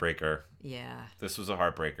a heartbreaker. yeah, This was a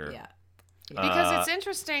heartbreaker. yeah. Because it's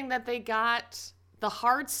interesting that they got the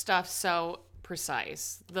hard stuff so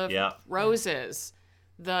precise. The Yeah. roses,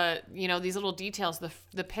 these little details.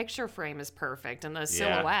 The picture frame is perfect, and the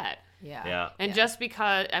silhouette. Yeah. Yeah. And just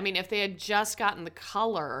because, I mean, if they had just gotten the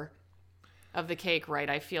color of the cake right,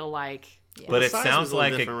 I feel like But The it size sounds was a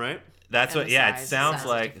little like different, right? that's And what. the Yeah, it size. sounds Size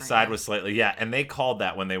like different, side yeah. was slightly. Yeah, and they called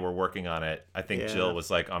that when they were working on it. I think Yeah. Jill was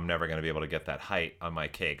like, "I'm never going to be able to get that height on my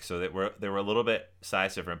cake." So they were a little bit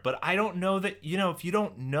size different. But I don't know that if you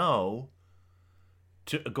don't know.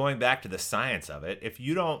 Going back to the science of it, if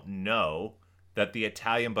you don't know that the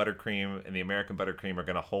Italian buttercream and the American buttercream are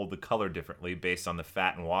going to hold the color differently based on the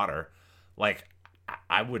fat and water, like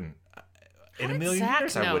I wouldn't. In a did million Zach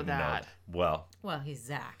years, I know wouldn't that? know. Well, Well, he's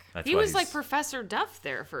Zach. that's he why was like he's- Professor Duff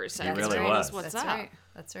there for a second. really Telling us was. What's That's up? right.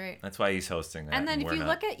 That's right. That's why he's hosting that. And then if we're you not.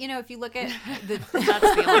 look at, the That's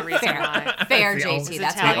the only reason fair, why. fair That's the JT. only-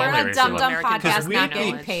 That's Italian. why we're only a reason dumb why. dumb American podcast, does not not getting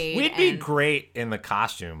knowledge. paid. We'd be and- great in the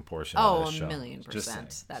costume portion Oh, of this show. 1,000,000%. Just saying.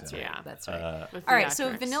 That's So, right. Yeah. That's right. With All right, so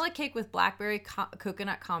theatrics. vanilla cake with blackberry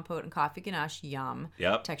coconut compote and coffee ganache, yum.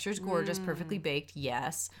 Yep. Texture's gorgeous, perfectly baked,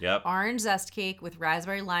 yes. Yep. Orange zest cake with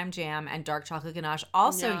raspberry lime jam and dark chocolate ganache,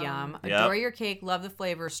 also yum. Yep. Adore your cake, love the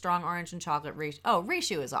flavor, strong orange and chocolate ratio. Oh,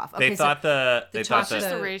 ratio is off. Okay, They thought they thought chocolate- Just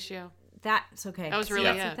that the ratio. that's okay. That was See, really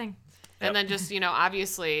that's it. the thing. And then just,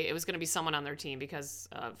 obviously it was going to be someone on their team because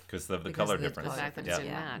of because of the Because color of the difference. color The fact that yeah. it's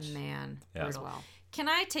in- match. Man. Yeah. as well. Can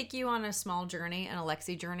I take you on a small journey, an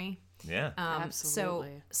Alexi journey? Yeah.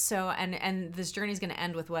 Absolutely. So and this journey is going to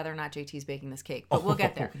end with whether or not JT's baking this cake, but we'll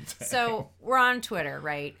get there. dang. So we're on Twitter,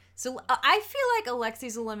 right? So I feel like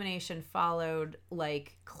Alexi's elimination followed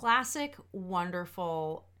like classic,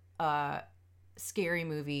 wonderful, scary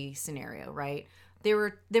movie scenario, right? There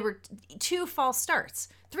were 3 false starts.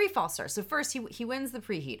 So first he wins the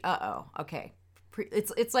preheat. Okay.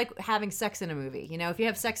 It's like having sex in a movie. If you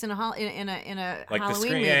have sex in a in a Like the Halloween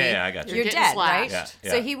screen- movie, yeah, I got you. you're You're getting dead, slashed. right? Yeah,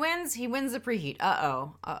 So yeah. he wins the preheat.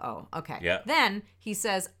 Okay. Yeah. Then he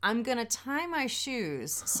says, "I'm gonna tie my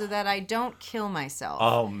shoes so that I don't kill myself."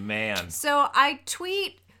 Oh man. So I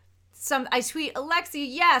tweet Alexi,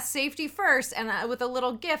 yes, safety first, and with a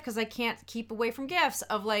little gif because I can't keep away from gifs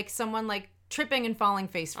of like someone like tripping and falling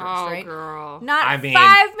face first, Oh, right? girl. Not I mean,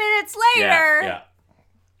 5 minutes later, Yeah.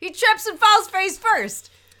 he trips and falls face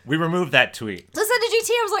first. We removed that tweet. So I said to GT,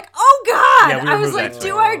 I was like, "Oh God!" Yeah, we I was removed like, that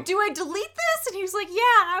 "Do I delete this?" And he was like,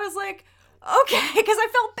 "Yeah." And I was like, "Okay," because I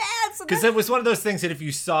felt bad. So Because then, it was one of those things that if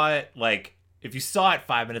you saw it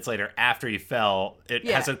 5 minutes later after he fell, it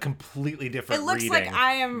Yeah. has a completely different it looks reading. like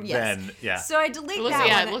I am. Yes. Then, yeah. So I delete It looks, that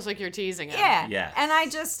one. it looks like you're teasing him. Yeah. Yes. And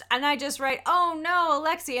I just write, "Oh no,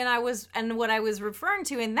 Alexi," and what I was referring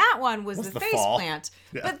to in that one was the the face fall. plant.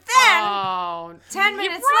 Yeah. But then Oh, 10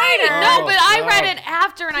 minutes right. later, No, but I Oh, read no. it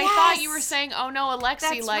after, and I thought you Yes. were saying, "Oh no, Alexi,"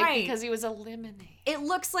 That's right. because he was eliminated. it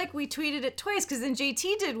looks like we tweeted it twice because then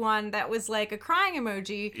JT did one that was like a crying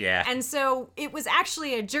emoji. Yeah. And so it was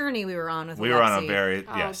actually a journey we were on with we Alexi. were on a very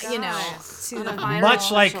Oh, yes. God. to the On a final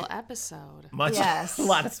Much like- special episode. Much Yes. a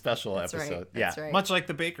lot of special That's right. episodes. That's yeah, right. much like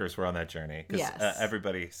the Bakers were on that journey because Yes.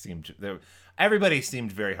 everybody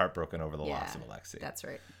seemed very heartbroken over the loss of Alexi. That's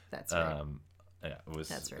right. That's right. Yeah, it was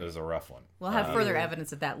That's right. it was a rough one. We'll have further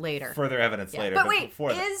evidence of that later. Further evidence Yeah. later. But wait,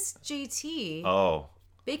 before that, is JT oh,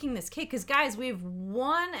 baking this cake? Because guys, we have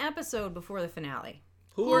one episode before the finale.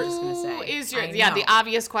 Who We're are just gonna say. Who is your I the know.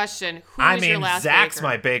 obvious question? Who I is your mean, last Zach's baker?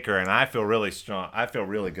 my baker, and I feel really strong. I feel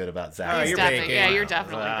really good about Zach. Oh, He's you're definitely, baking. yeah, you're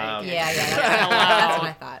definitely Wow. baking. Yeah, that's what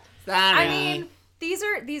I thought. I mean, these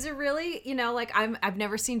are really, like I've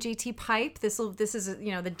never seen JT pipe. This is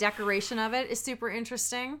the decoration of it is super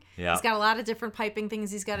interesting. Yeah. He's got a lot of different piping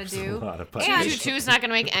things he's got to do. a lot of And- piping. 222 is not going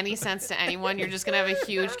to make any sense to anyone. You're just going to have a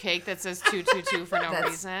huge cake that says 222 for no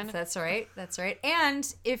reason. That's right. That's right.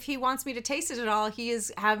 And if he wants me to taste it at all,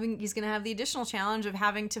 he's going to have the additional challenge of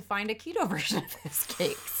having to find a keto version of this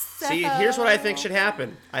cake. See, here's what I think should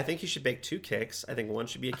happen. I think you should bake 2 cakes. I think one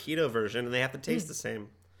should be a keto version, and they have to taste the same.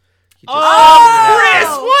 You just- Oh, Chris,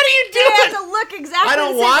 what are you They have doing? to look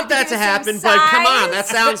to same happen, but come on, size. that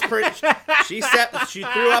sounds pretty. She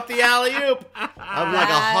threw up the alley oop. I'm like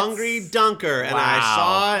a That's- hungry dunker, and I Wow.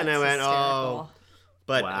 saw it, and I That's went, hysterical. oh.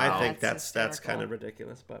 But Wow. I think That's that's kind hysterical. of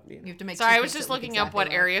ridiculous. But You have to make. Sorry, two I was things just that look looking up exactly what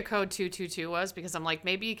alike. area code 222 was because I'm like,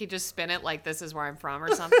 maybe you could just spin it like this is where I'm from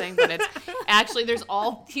or something. But it's actually, there's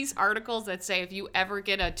all these articles that say if you ever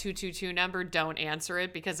get a 222 number, don't answer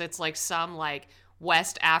it because it's like some like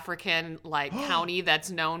West African like county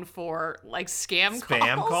that's known for like scam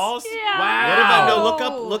calls? Yeah. Wow. what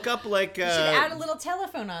about Oh. look up like You should add a little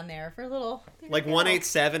telephone on there for a little. like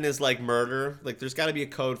 187 is like murder. Like there's got to be a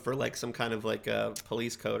code for like some kind of like a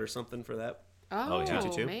police code or something for that. Oh,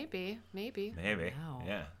 222? maybe. Maybe. Wow.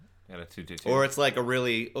 Yeah. Got a 222. Or it's like a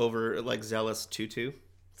really over like zealous tutu.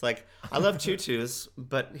 It's like I love tutus,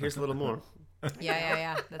 but here's a little more.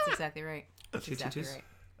 Yeah. That's exactly right. That's exactly tutus? right.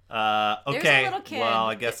 okay. There's a little kid- Well,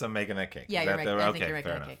 I guess I'm making that cake. Yeah, Is you're that right. the- I think you're okay, making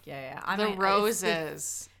fair a enough. cake. Yeah. The mean,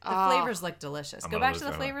 roses. The flavors look delicious. Go gonna back lose to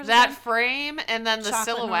the that one. flavors. That again. frame and then the Chocolate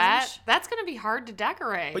and silhouette. orange? That's going to be hard to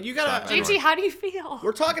decorate. But you gotta. Chocolate. JT, how do you feel?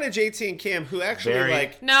 We're talking to JT and Kim, who actually Very-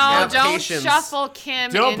 like No, have don't patience. shuffle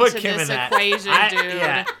Kim Don't into put Kim this in that equation, dude.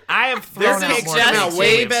 Yeah, I have Their thrown out cakes more come just out cakes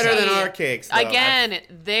way than better than we've our said. cakes. Though. Again,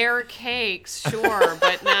 their cakes, sure,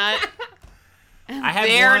 but not. I had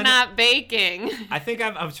They're one- not baking. I think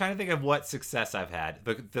I'm trying to think of what success I've had.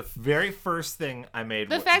 The very first thing I made.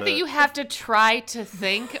 The fact that you have to try to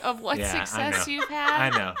think of what Yeah, I success know. you've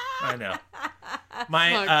had. I know.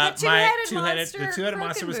 My Look, my the two-headed two-headed the two-headed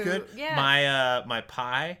monster was good. Frankenboot, yeah. My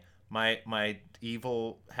pie, my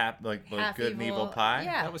evil like Half good and evil pie.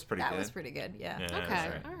 Yeah, that was pretty That good. was pretty good. Yeah. Yeah, that was Okay,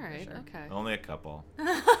 right. all right, okay. Only a couple.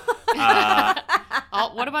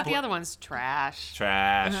 Oh, what about the other ones? Trash.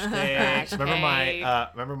 Trash cakes. Remember cake.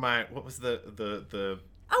 my what was the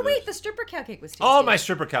Oh wait, the stripper cow cake was tasty. Oh, my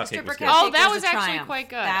stripper cow cake Stripper was cow good. Oh, cake that was was a actually triumph. quite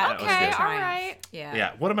good. That was Okay, good. all triumph. right. Yeah.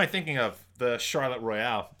 Yeah, what am I thinking of? The Charlotte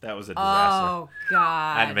Royale. That was a disaster. Oh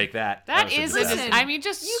God. I had to make that. That was a is a disaster. Listen, I mean,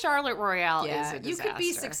 just Charlotte Royale Yeah, is a disaster. you could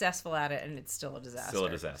be successful at it, and it's still a disaster. Still a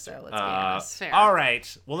disaster. So let's be honest. Fair. All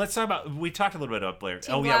right. Well, let's talk about. We talked a little bit about Blair.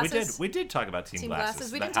 Team yeah, glasses? we did talk about Team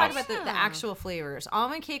Glasses. We The didn't talk house. about the actual flavors.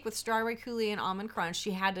 Almond cake with strawberry coulis and almond crunch.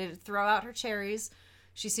 She had to throw out her cherries.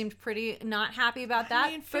 She seemed pretty not happy about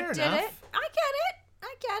that, mean, fair but did enough. it. I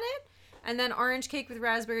get it. And then orange cake with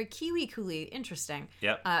raspberry kiwi coulis. Interesting.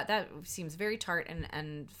 Yep. That seems very tart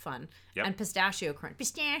and fun. Yep. And pistachio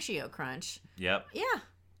crunch. Yep. Yeah.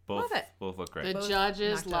 Both, Love it. Both look great. The Both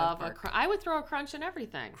judges knocked out love of the a park. crunch. I would throw a crunch in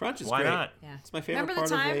everything. Crunch is Why great. not? Yeah. It's my favorite Remember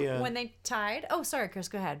the part time of a. when they tied? Oh, sorry, Chris.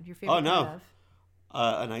 Go ahead. Your favorite Oh, no. part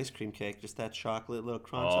of? An ice cream cake, just that chocolate little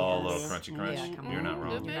crunch. Oh, a on little there. crunchy crunch. Yeah, come You're on. not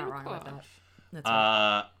wrong. You're not wrong about that. Gosh. That's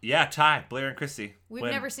right. Yeah, tie Blair and Christy. We've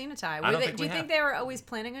When- never seen a tie. I don't Were think do you we think have. they were always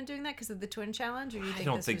planning on doing that because of the twin challenge, or do you I think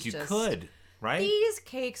don't this think was you just... could, right? These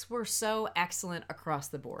cakes were so excellent across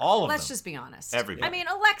the board. All of Let's them. just be honest. Everybody. I mean,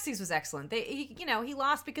 Alexi's was excellent. He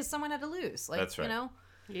lost because someone had to lose. Like, That's right.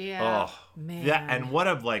 Yeah. Oh, Man. Yeah, and what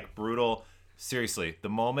a brutal. Seriously, the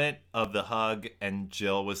moment of the hug and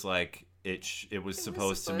Jill was like, it was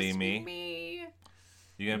supposed to be me.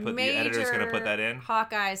 You gonna put the editor's gonna put that in?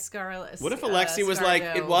 Hawkeye, Scarlet. What if Alexi was like,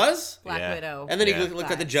 Scarjo, it was? Black Yeah. Widow? And then he Yeah.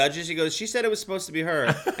 looked at the judges. He goes, "She said it was supposed to be her."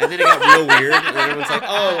 And then it got real weird. And everyone's like,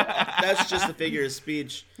 "Oh, that's just a figure of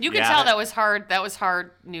speech." You could Yeah. tell that was hard. That was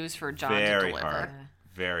hard news for John to Very deliver. hard.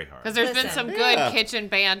 Very hard. Because there's been Listen. some good Yeah. kitchen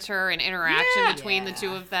banter and interaction Yeah. between the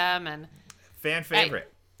two of them, and Fan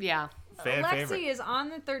favorite. yeah, Fan Alexi favorite. is on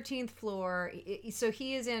the 13th floor. So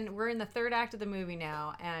we're in the third act of the movie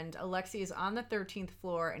now, and Alexi is on the 13th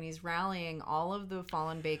floor, and he's rallying all of the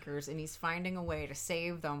fallen bakers, and he's finding a way to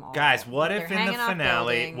save them all. Guys, what They're if in the hanging off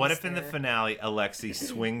finale? buildings, What if in the they're- finale, Alexi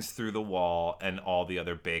swings through the wall and all the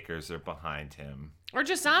other bakers are behind him? or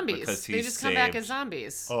just zombies. Because They he's just come back saved. as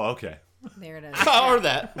zombies. Oh, okay. There it is. Or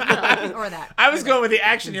that. Or that. I was going with the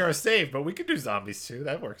action hero save, but we could do zombies too.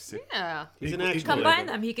 That works too. Yeah. He's an Equal- action equal- hero. Combine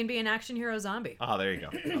them. He can be an action hero zombie. Oh, there you go.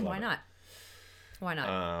 I love Why it. not? Why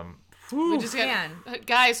not? We just got, man.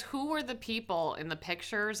 guys, who were the people in the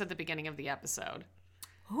pictures at the beginning of the episode?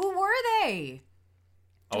 Who were they?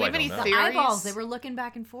 Oh, we I have any don't know. theories? Eyeballs. They were looking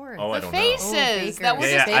back and forth. Oh, I The don't faces. know. Bakers. That was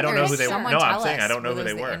Yeah, just yeah, I don't know who bakers. they were. Someone No, I'm tell saying I us. don't know who Were they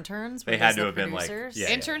those the were. interns? They Were had those to the have been like, producers? yeah.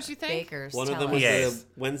 Interns, you think? Bakers. One of tell them us. was Yes. the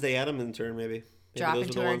Wednesday Adam intern, maybe. Drop those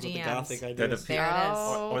into were the our ones with the DMs. gothic They're ideas. the There it is.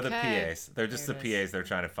 or the Okay. PAs. They're just There the it is. PAs. They're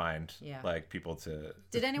trying to find Yeah. like people to.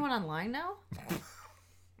 Did anyone online know?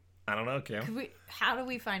 I don't know, Kim. How do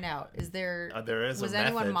we find out? Is there? There is a Was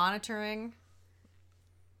anyone method. monitoring?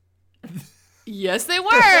 Yes, they were.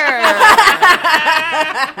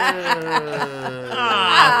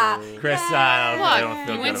 Chris, I don't Look, feel you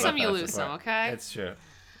good win about some, you that lose so far. some, okay? It's true.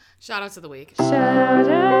 Shout outs of the week. Shout out to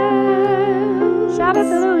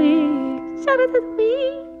the week. Shout out to the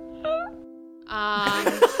week.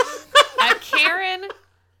 At Karen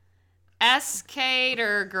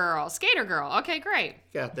Skater Girl. Skater Girl. Okay, great.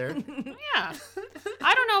 Got there. Yeah.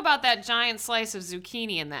 I don't know about that giant slice of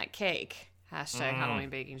zucchini in that cake. Hashtag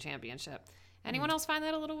Halloween Baking Championship. Anyone else find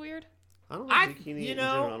that a little weird? I don't like zucchini you in know-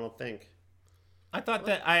 general, I don't think. I thought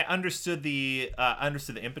that I understood the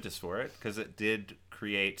impetus for it because it did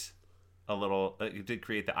create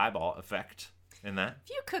the eyeball effect in that. If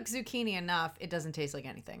you cook zucchini enough, it doesn't taste like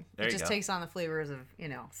anything. There It you just go. takes on the flavors of,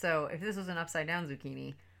 So if this was an upside down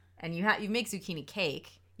zucchini, and you make zucchini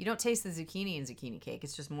cake, you don't taste the zucchini in zucchini cake.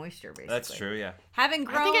 It's just moisture, basically. That's true, yeah. Having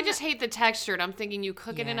grown, I think I just hate the texture. And I'm thinking you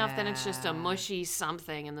cook it enough, then it's just a Yeah. mushy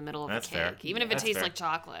something in the middle of That's the cake. fair. Even if it That's tastes fair. like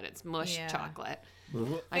chocolate, it's mush Yeah. chocolate.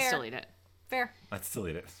 I Fair. still eat it. fair. I'd still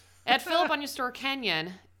eat it. At Philip on your store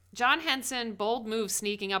Kenyon, John Henson, bold move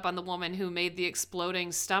sneaking up on the woman who made the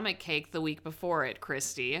exploding stomach cake the week before it,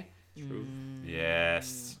 Christy.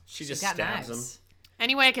 Yes. She just Got stabs him. knives.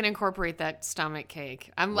 Any way I can incorporate that stomach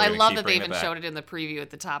cake. I gonna love keep that they bringing it even back. showed it in the preview at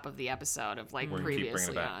the top of the episode of like We're gonna keep bringing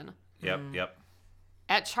previously it back. on. Yep.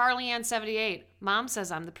 At CharlieAnn78, Mom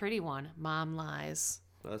says I'm the pretty one. Mom lies.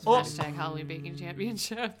 That's Hashtag Halloween Baking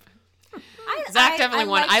Championship. I- Zach I- definitely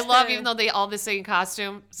won. liked I love, the- even though they all the same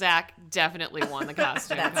costume, Zach definitely won the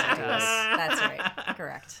costume contest. That's right.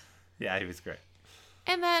 Correct. Yeah, he was great.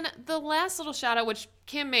 And then the last little shout out, which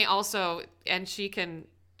Kim may also, and she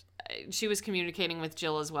was communicating with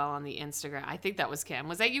Jill as well on the Instagram. I think that was Kim.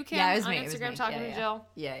 Was that you, Kim? Yeah, it was on me. It was Instagram me. talking Yeah, to yeah. Jill?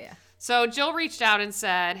 Yeah. So Jill reached out and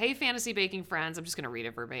said, "Hey, fantasy baking friends, I'm just going to read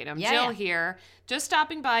it verbatim. Yeah, Jill yeah. here, just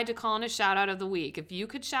stopping by to call in a shout out of the week. If you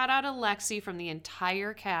could shout out Alexi from the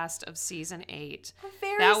entire cast of season 8,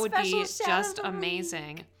 very that would special be shout just of the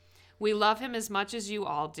amazing. We love him as much as you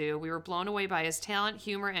all do. We were blown away by his talent,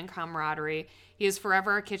 humor, and camaraderie. He is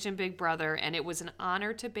forever our kitchen big brother, and it was an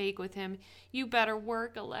honor to bake with him. You better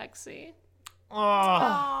work, Alexi."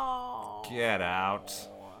 Oh, get out.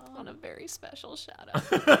 On a very special shout out.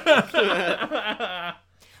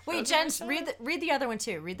 Wait, Jen, read the other one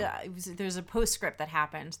too. There's a postscript that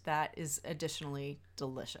happened that is additionally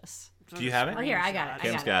delicious. Do you have it? Oh, here, I got it.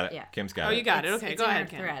 Kim's got it. Yeah. Kim's got Oh, it. you got it. Okay, It's go in ahead, our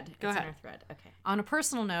Kim. thread. Go It's ahead. in our thread. Okay. On a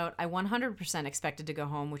personal note, I 100% expected to go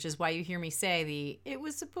home, which is why you hear me say "it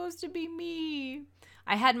was supposed to be me."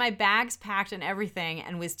 I had my bags packed and everything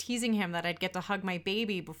and was teasing him that I'd get to hug my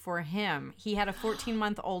baby before him. He had a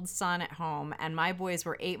 14-month-old son at home, and my boys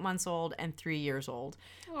were 8 months old and 3 years old.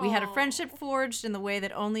 We had a friendship forged in the way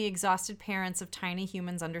that only exhausted parents of tiny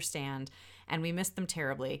humans understand, and we missed them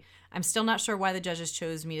terribly. I'm still not sure why the judges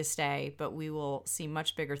chose me to stay, but we will see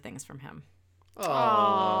much bigger things from him.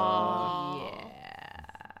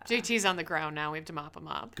 JT's on the ground now. We have to mop him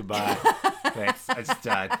up. Goodbye. Thanks. I just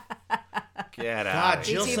died. Get out. God,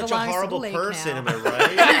 Jill's JT such a belongs to the horrible lake person, now. am I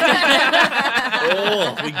right?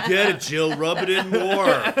 Oh, we get it, Jill. Rub it in more.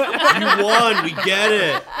 You won. We get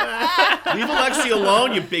it. Leave Alexi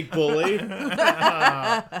alone, you big bully.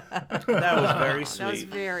 That was very sweet. That was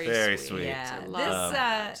very, Very sweet. sweet. Yeah, love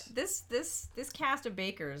this cast of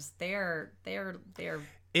bakers, they're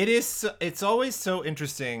It is. It's always so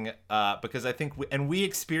interesting because I think we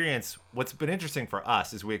experience what's been interesting for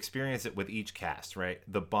us is we experience it with each cast, right?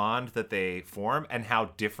 The bond that they form and how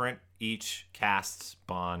different each cast's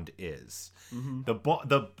bond is.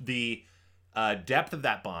 The depth of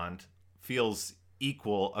that bond feels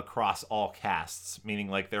equal across all casts, meaning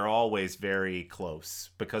like they're always very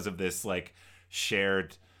close because of this like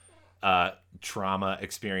shared trauma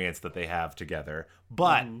experience that they have together.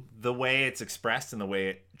 But the way it's expressed and the way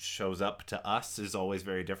it shows up to us is always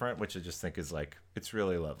very different, which I just think is like, it's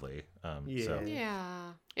really lovely. So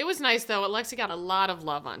Yeah. It was nice, though. Alexi got a lot of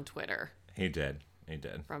love on Twitter he did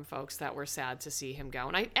from folks that were sad to see him go.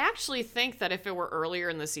 And I actually think that if it were earlier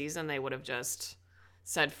in the season, they would have just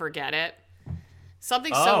said, forget it.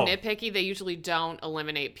 Something so Oh. nitpicky, they usually don't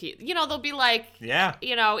eliminate people. You know, they'll be like, yeah,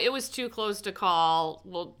 it was too close to call.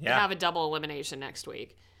 We'll Yeah. have a double elimination next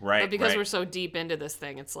week. right, But because right. we're so deep into this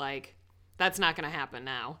thing, it's like, that's not going to happen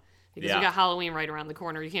now. Because Yeah. we got Halloween right around the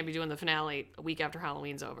corner. You can't be doing the finale a week after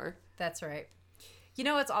Halloween's over. That's right. You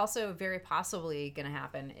know what's also very possibly going to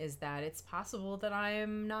happen is that it's possible that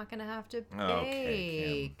I'm not going to have to Okay,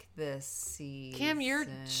 bake this season. Kim, you're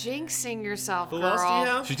jinxing yourself, Who girl. else do you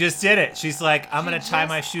have? She just did it. She's like, I'm gonna tie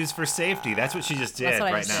my shoes for safety. That's what she just did That's what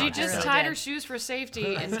I right just now. did. She just really tied did. her shoes for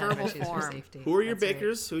safety in That's how verbal I choose for form. safety. Who are your That's right.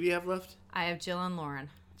 bakers? Who do you have left? I have Jill and Lauren.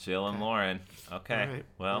 Jill and Lauren. Okay. All right,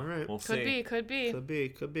 Well, all right. we'll see. Could be.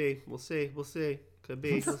 Could be. We'll see. Could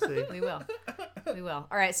be. We'll see. We will. We will.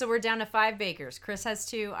 All right, so we're down to 5 bakers. Chris has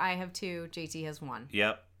 2. I have 2. JT has 1.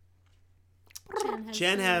 Yep.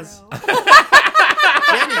 Jen has. zero.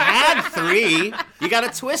 Jen had 3. You gotta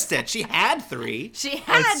twist it. She had 3. She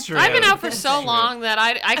had. That's true. I've been out for so long that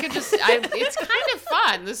I could just it's kind of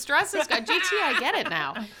fun. The stress is gone. GT, I get it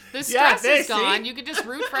now. The stress is gone. You could just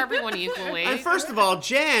root for everyone equally. And first of all,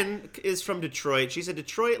 Jen is from Detroit. She's a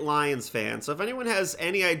Detroit Lions fan. So if anyone has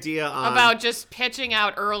any idea on About just pitching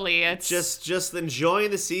out early, it's just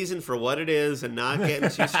enjoying the season for what it is and not getting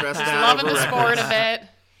too stressed out. loving over the sport records. a bit.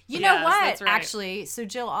 You know Yes, what? that's right. Actually, so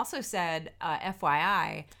Jill also said,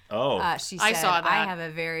 FYI, she said, I saw that. I have a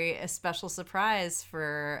very special surprise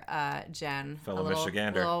for Jen. Fellow a little,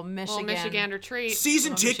 Michigander. Little Little Michigan. Michigander treat.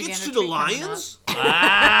 Season Little tickets Michigander to the treat coming Lions?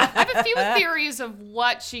 I have a few theories of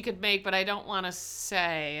what she could make, but I don't want to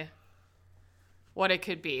say what it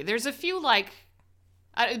could be. There's a few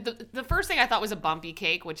the first thing I thought was a bumpy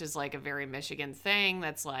cake, which is like a very Michigan thing.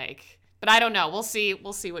 That's like, but I don't know. We'll see.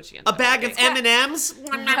 We'll see what she ends A up bag making. of M&Ms?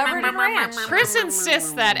 Covered in ranch. Chris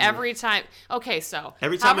insists that every time. Okay, so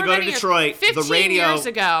Every time I however go to many Detroit, the 15 radio, years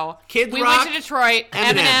ago, Kid we Rock, went to Detroit.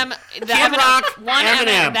 Eminem. The Kid M&M, Rock, one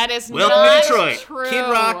Eminem. That is Welcome not to Detroit. true. Kid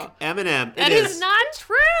Rock, Eminem. That It is not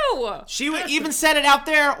true. She even said it out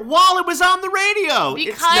there while it was on the radio.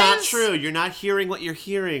 It's not Because- true. You're not hearing what you're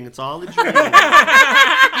hearing. It's all a dream.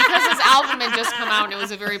 Because his album had just come out and it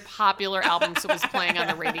was a very popular album, so it was playing on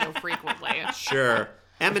the radio frequently. Sure.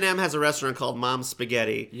 Eminem has a restaurant called Mom's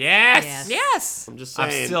Spaghetti. Yes. Yes. Yes. I'm just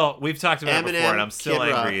I'm saying. still. We've talked about it Eminem, before, and I'm still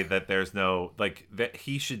Kid angry Rock. that there's no that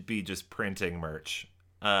he should be just printing merch.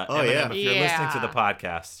 Eminem, yeah. if you're listening to the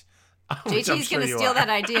podcast, which I'm JT's sure going to you steal are, that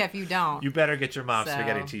idea if you don't. You better get your Mom's So-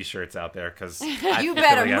 Spaghetti T-shirts out there because You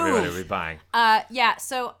better everyone move. will be buying. Yeah,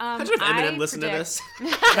 so Imagine if Eminem I listened to predict-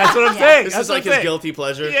 this. That's what I'm Yeah. saying. This That's is what like I'm his saying. guilty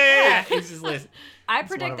pleasure. Yeah. He's just listening. I one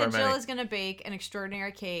predict of that our Jill many. is going to bake an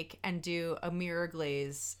extraordinary cake and do a mirror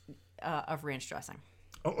glaze of ranch dressing.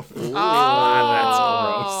 Oh, Oh, that's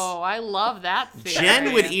I love that theory.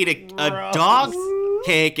 Jen would eat a dog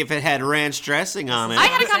cake if it had ranch dressing on it. I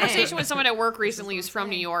had a Same. conversation with someone at work recently who's from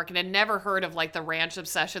New York and had never heard of like the ranch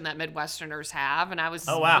obsession that Midwesterners have. And I was,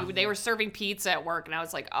 Oh, wow. they were serving pizza at work, and I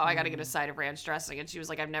was like, oh, I got to get a side of ranch dressing. And she was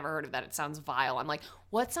like, I've never heard of that. It sounds vile. I'm like,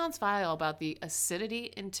 what sounds vile about the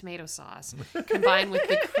acidity in tomato sauce combined with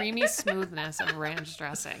the creamy smoothness of ranch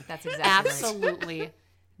dressing? That's exactly right. Absolutely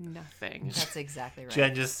nothing. That's exactly right.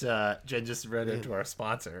 Jen just read into our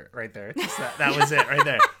sponsor right there. Just that was it right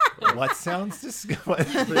there. What sounds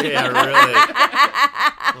disgusting? Yeah, really.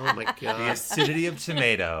 Oh my The god. acidity of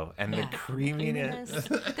tomato and the Yeah. creaminess.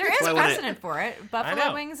 There is why when I- precedent for it. Buffalo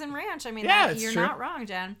know. wings and ranch. I mean, Yeah, that, it's you're true. not wrong,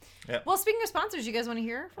 Jen. Yep. Well, speaking of sponsors, you guys want to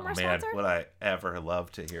hear from our Man, sponsor? would I ever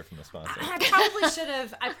love to hear from the sponsor? I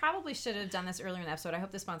probably should have done this earlier in the episode. I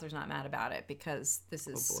hope the sponsor's not mad about it because this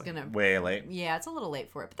is gonna. Way late. Yeah, it's a little late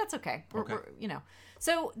for it, but that's okay. We're Okay. you know.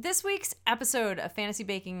 So this week's episode of Fantasy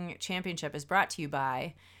Baking Championship is brought to you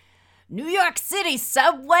by New York City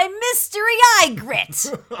Subway Mystery Eye Grit.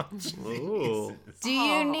 Ooh. Do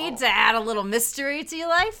you need to add a little mystery to your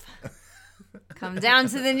life? Come down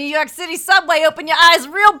to the New York City subway, open your eyes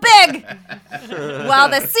real big while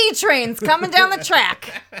the C train's coming down the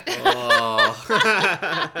track.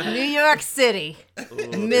 Oh. New York City,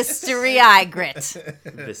 Mystery Eye Grit.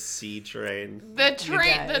 The C train. The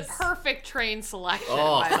train, the guys. perfect train selection,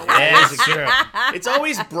 Oh, by the way. Yeah, it's true. It's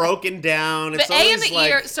always broken down. It's The A and always the like,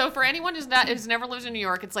 E are, so for anyone who's never lived in New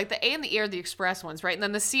York, it's like the A and the E are the express ones, right? And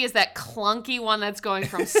then the C is that clunky one that's going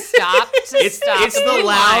from stop to It's stop. the in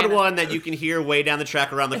loud line. one that you can hear way down the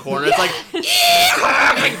track around the corner. It's like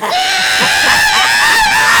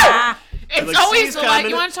It's Like, always C's the last. coming.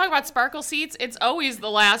 You want to talk about sparkle seats? It's always the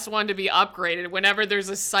last one to be upgraded. Whenever there's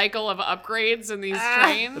a cycle of upgrades in these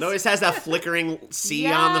trains. it always has that flickering C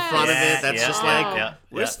on the front of Yes. it. That's Yeah, just yeah, like yeah,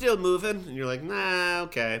 we're yeah. still moving, and you're like, nah,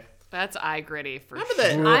 okay. That's eye gritty for Remember sure.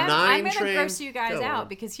 that I'm 9 going to train? gross you guys Go out on.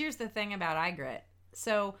 because here's the thing about eye grit.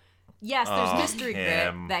 So, yes, there's Oh, mystery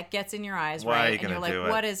him. grit that gets in your eyes, Why are right? you And gonna you're like, do it?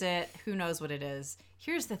 what is it? Who knows what it is?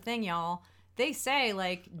 Here's the thing, y'all. They say,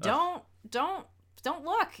 like, don't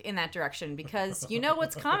look in that direction because you know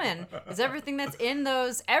what's coming is everything that's in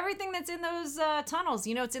those tunnels.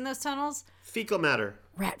 You know what's in those tunnels? Fecal matter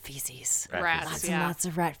Rat feces. Rats, Lots yeah. and lots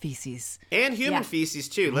of rat feces. and human Yeah. feces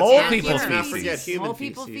too. Mole Let's people's not feces. forget human Mole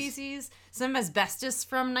people feces. feces. Some asbestos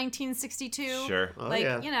from 1962. Sure. Oh, Like,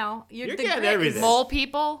 yeah. you know, You're the getting grit is- everything. Mole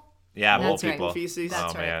people. Yeah, mole That's right. people. Feces.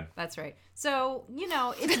 That's Oh, right. man. That's right. So, you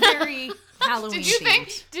know, it's very Halloween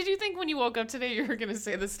themed. Did you think when you woke up today you were going to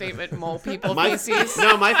say the statement "mole people My, feces"?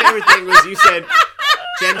 no, my favorite thing was you said,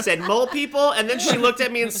 Jen said, mole people, and then she looked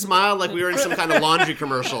at me and smiled like we were in some kind of laundry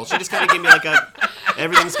commercial. She just kind of gave me like a,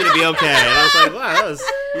 everything's going to be okay. And I was like, wow,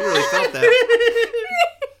 you really felt that.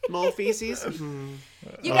 mole feces.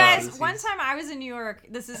 You guys, one time I was in New York.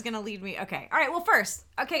 This is going to lead me. Okay. All right. Well, first,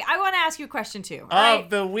 okay, I want to ask you a question too. All right? Of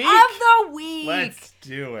the week? Of the week. Let's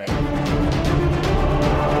do it.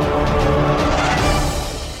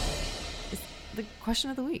 The question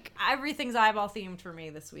of the week. Everything's eyeball themed for me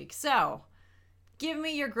this week. So, give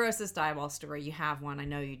me your grossest eyeball story. You have one. I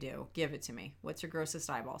know you do. Give it to me. What's your grossest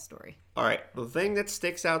eyeball story? All right, the thing that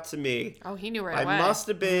sticks out to me, Oh, he knew right I away. must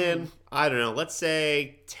have been, I don't know, let's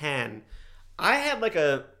say 10. I had like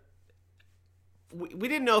a, we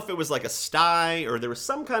didn't know if it was like a sty or there was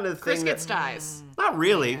some kind of Chris thing gets that, ties. not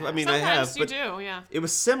really. I mean, I have, Sometimes you but do, yeah. it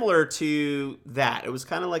was similar to that. It was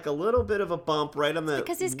kind of like a little bit of a bump right on the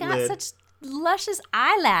Because he's got lid. such luscious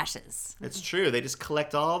eyelashes. It's true. They just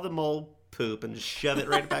collect all the mole poop and just shove it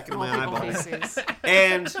right back into my Multiple eyeball. feces.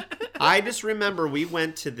 And I just remember we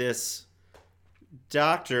went to this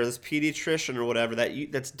doctor, this pediatrician or whatever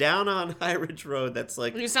that's down on High Ridge Road. That's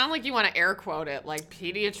like, You sound like you want to air quote it, like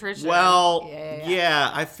pediatrician. well, Yeah.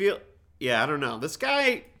 I feel, I don't know. This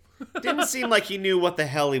guy didn't seem like he knew what the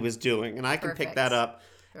hell he was doing, and I can pick Perfect. that up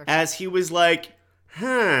as he was like,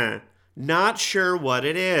 not sure what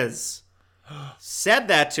it is. Said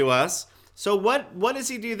that to us. So what does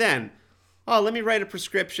he do then? Oh, let me write a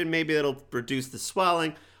prescription. Maybe it'll reduce the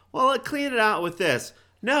swelling. Well, I'll clean it out with this.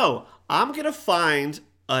 No, I'm going to find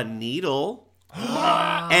a needle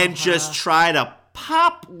and just try to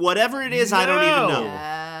pop whatever it is. I don't even know.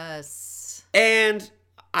 Yes. And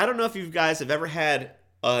I don't know if you guys have ever had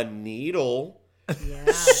a needle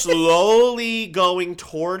Yes. slowly going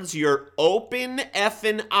towards your open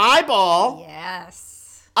effing eyeball.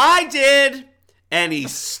 Yes. I did. And he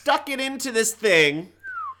stuck it into this thing.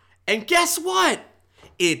 And guess what?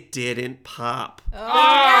 It didn't pop. So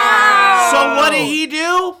what did he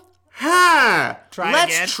do? Let's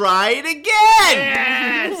again? try it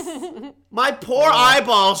again. My poor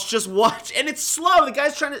eyeballs just watch. And it's slow. The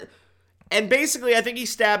guy's trying to... And basically, I think he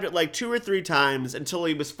stabbed it like 2 or 3 times until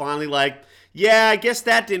he was finally like, yeah, I guess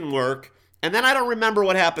that didn't work. And then I don't remember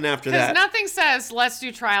what happened after Because that. nothing says let's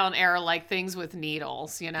do trial and error like things with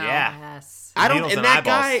needles, you know? Yeah. Yes. I don't, Needles and and that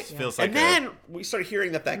guy, eyeballs feels like and then we started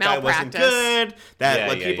hearing that guy wasn't Malpractice. good. That Yeah,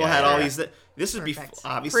 like yeah, people yeah, had all yeah. these. This would be Perfect.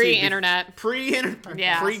 obviously Pre-internet.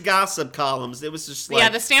 Yeah. pre-gossip columns. It was just like Yeah,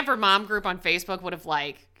 the Stanford Mom Group on Facebook would have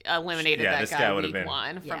like eliminated Yeah, that this guy, guy would have week been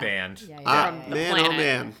one. From, banned. Yeah, from the man, planet. oh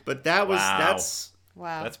man. But that was Wow. that's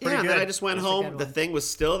Wow. That's pretty yeah. good. Then I just went That's a home. good The one. thing was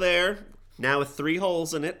still there. Now with 3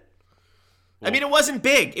 holes in it. I mean, it wasn't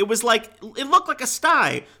big. It was like it looked like a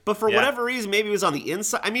sty, but for Yeah. whatever reason, maybe it was on the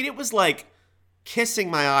inside. I mean, it was like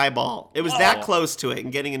kissing my eyeball. It was that Oh. close to it,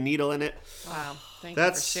 and getting a needle in it. Wow. Thank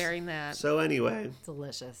That's you for sharing that. So anyway,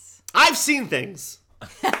 Delicious. I've seen things,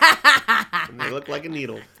 and they look like a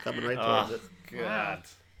needle coming right towards it. God.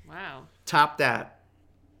 Wow. Top that.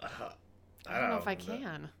 I don't know if I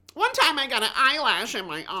can. One time, I got an eyelash in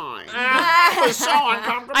my eye. It was so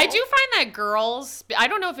uncomfortable. I do find that girls, I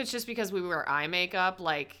don't know if it's just because we wear eye makeup,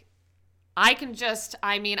 like, I can just,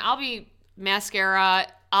 I mean, I'll be mascara,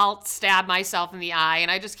 I'll stab myself in the eye, and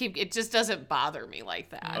I just keep, it just doesn't bother me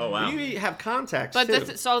like that. Oh, wow. You have contacts But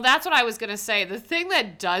too. so that's what I was gonna say. The thing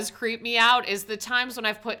that does creep me out is the times when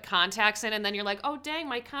I've put contacts in, and then you're like, "Oh dang,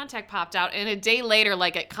 my contact popped out," and a day later,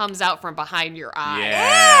 like it comes out from behind your eye.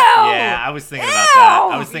 Yeah. Yeah, I was thinking about that.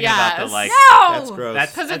 I was thinking about the Yes. like. No. That's gross.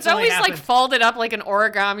 That's Because it's only always like happened- folded up like an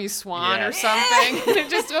origami swan Yeah. or something. And it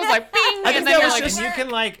just goes like, bing, I and think then that you're was like, just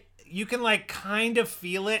you can like kind of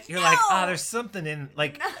feel it. You're like, oh, there's something in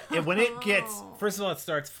like when it gets. First of all, it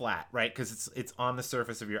starts flat, right? Because it's on the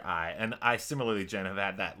surface of your eye, and I similarly, Jen, have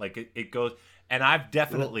had that. Like it goes, and I've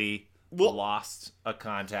definitely lost a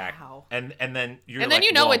contact, Wow. and then you're and then like,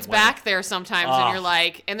 you know whoa, it's wait. back there sometimes, and Oh. you're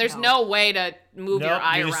like, and there's No. no way to move your Nope,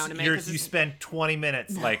 eye you're just- around to make you're- it. you spend 20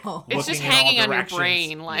 minutes like No. It's just looking in all hanging on your directions.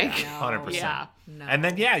 brain, like- Yeah, 100%. Yeah. No. And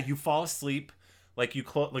then you fall asleep, like you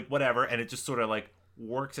like whatever, and it just sort of like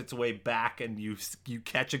works its way back, and you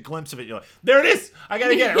catch a glimpse of it. You're like, there it is! I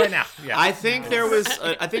gotta get it right now. Yeah, I think there was,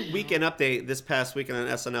 I think Weekend Update this past weekend on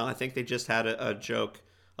SNL, I think they just had a joke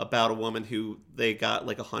about a woman who they got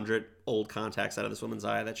like 100 old contacts out of this woman's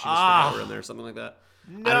eye that she just forgot were in there or something like that.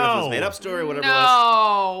 I don't know if it was a made up story or whatever it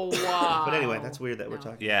was. No. But anyway, that's weird that we're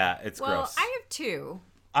talking. yeah, it's well, gross. I have 2.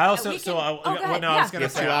 I also we so can- I, oh, go ahead. no, I was Yeah. gonna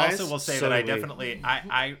Get say. 2 I eyes? also will say So that I do we. definitely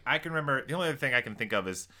I can remember. The only other thing I can think of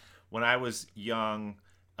is when I was young,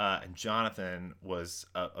 and Jonathan was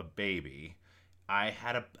a baby. I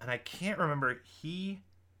had and I can't remember. He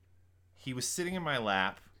was sitting in my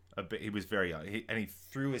lap. He was very young, and he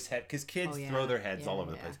threw his head because kids Oh, yeah. throw their heads all Yeah,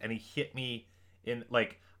 over the yeah. place, and he hit me in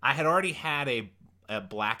like I had already had a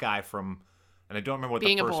black eye from, and I don't remember what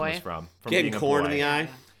Being the a first one boy. was from Getting being a corn boy. in the eye.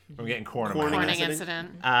 from getting corn in Corning my eye. Morning incident.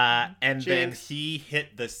 incident. And then Jinx. he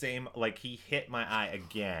hit the same, like he hit my eye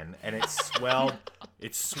again, and it swelled.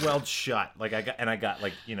 It swelled shut. Like I got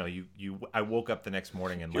like I woke up the next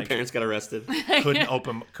morning and Your like parents got arrested.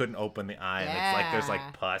 couldn't open the eye, and it's like there's Yeah.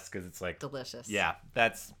 like pus because it's like Delicious. yeah.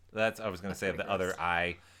 That's I was gonna say pretty the gross. other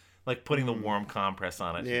eye, like putting the warm compress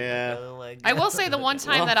on it. Yeah. Oh my I will say the one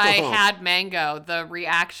time that I Oh. had mango, the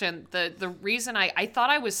reaction, the reason I thought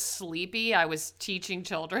I was sleepy. I was teaching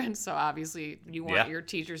children, so obviously you want Yeah. your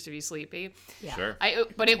teachers to be sleepy. Yeah. Sure.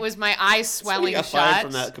 But it was my eyes So you swelling got fired shut.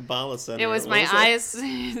 from that Kabbalah center. It was What my that? eyes.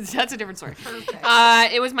 That's a different story.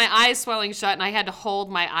 It was my eyes swelling shut, and I had to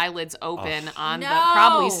hold my eyelids open on the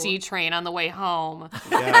probably No. C train on the way home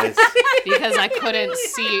Guys, because I couldn't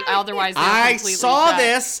see. Otherwise, they were I completely saw shut.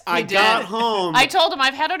 this. I He did. got home. I told him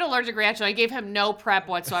I've had an allergic reaction. I gave him no prep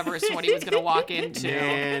whatsoever as to what he was going to walk into.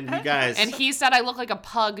 Man, you guys. And he said I look like a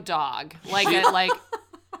pug dog. Like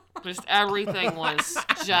just everything was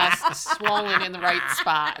just swollen in the right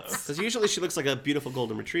spots. Because usually she looks like a beautiful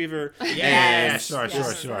golden retriever. Yeah, And- sure.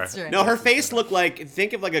 That's right. No, her face looked like,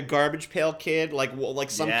 think of like a Garbage Pail Kid, like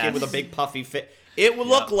some kid with a Yes. big puffy face. It would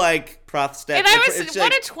look like prosthetic. And I was, It's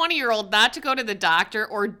what like- a 20-year-old not to go to the doctor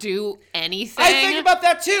or do anything. I think about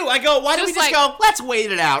that too. I go, why don't we Just just go, let's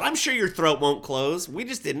wait it out. I'm sure your throat won't close. We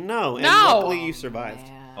just didn't know. And No. luckily you survived.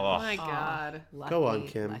 Man. Oh my God. Lucky, Go on,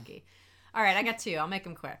 Kim. Lucky. All right, I got two. I'll make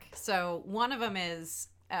them quick. So one of them is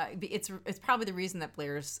it's probably the reason that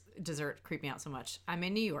Blair's dessert creeped me out so much. I'm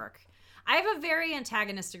in New York. I have a very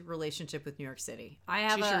antagonistic relationship with New York City. I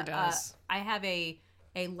have She sure does. I have a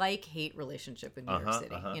like-hate relationship with New York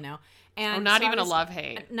City. You know, Oh, and not so I even a was-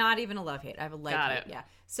 love-hate. Not even a love hate. I have a like Got hate. it. Yeah.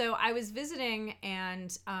 So I was visiting,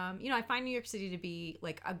 and I find New York City to be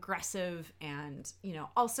like aggressive, and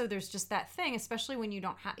also there's just that thing, especially when you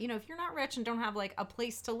don't have, if you're not rich and don't have like a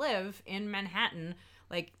place to live in Manhattan,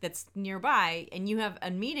 like that's nearby, and you have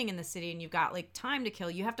a meeting in the city, and you've got like time to kill,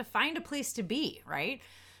 you have to find a place to be, right?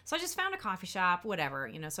 So I just found a coffee shop, whatever,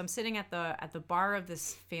 So I'm sitting at the bar of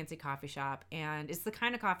this fancy coffee shop, and it's the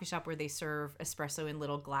kind of coffee shop where they serve espresso in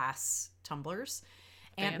little glass tumblers.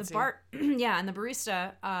 And Fancy. the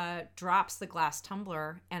barista drops the glass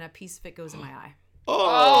tumbler, and a piece of it goes in my eye.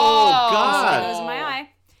 Oh, It God. goes in my eye.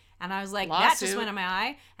 And I was like, that just Lawsuit. went in my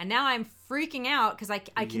eye. And now I'm freaking out because I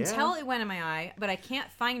can Yeah. tell it went in my eye, but I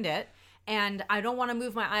can't find it. And I don't want to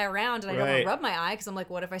move my eye around, and I don't want Right. to rub my eye because I'm like,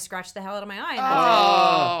 what if I scratch the hell out of my eye? And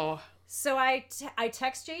Oh. so I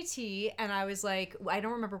text JT, and I was like, I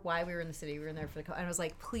don't remember why we were in the city. We were in there for and I was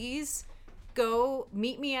like, please go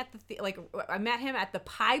meet me at I met him at the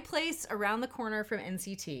pie place around the corner from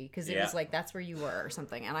NCT because it was Yeah. like, that's where you were or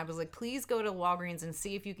something. And I was like, please go to Walgreens and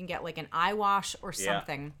see if you can get like an eye wash or Yeah.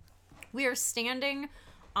 something. We are standing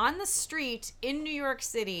on the street in New York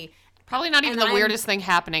City. Probably not even And the I'm- weirdest thing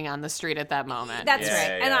happening on the street at that moment. That's Yeah,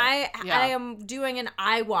 right. yeah, And yeah. I am doing an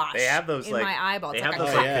eye wash. They have those in like my eyeball. They It's have like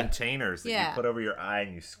those a like Yeah. containers that Yeah. you put over your eye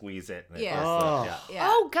and you squeeze it. And Yeah. Oh. yeah.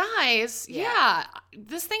 Oh, guys. Yeah. Yeah.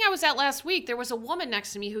 This thing I was at last week, there was a woman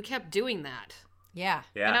next to me who kept doing that. Yeah.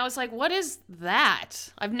 yeah. And I was like, what is that?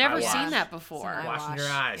 I've never Eye seen wash. that It's an before. eye Washing wash. your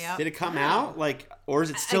eyes. Yep. Did it come out? Or is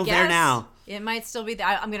it still I there guess now? It might still be there.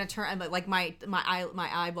 I'm gonna turn like my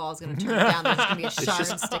eyeball is gonna turn down. There's gonna be a shard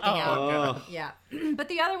sticking out. Oh. Yeah. But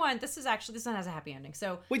the other one, this one has a happy ending.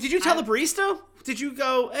 So Wait, did you tell the barista? Did you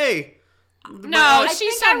go, hey? No, I she's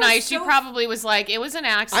think so I was nice. She so- probably was like, it was an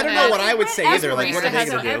accident. I don't know what I would say either. Like, what are barista they has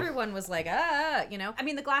going to do? Everyone was like, I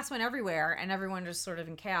mean, the glass went everywhere, and everyone just sort of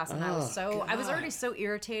in chaos. And I was I was already so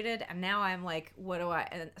irritated, and now I'm like, what do I?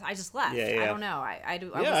 And I just left. Yeah, yeah. I don't know. I Yeah,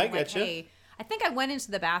 wasn't I like, getcha. hey. I think I went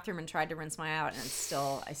into the bathroom and tried to rinse my eye out, and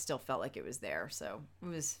I still felt like it was there. So it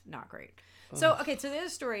was not great. So okay, so the other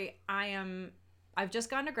story, I've just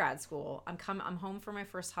gone to grad school. I'm home for my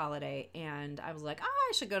first holiday, and I was like,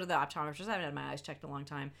 I should go to the optometrist. I haven't had my eyes checked in a long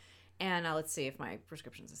time, and let's see if my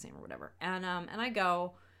prescription's the same or whatever. And I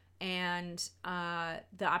go, and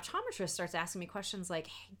the optometrist starts asking me questions like,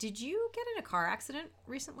 hey, did you get in a car accident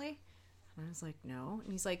recently? And I was like, no.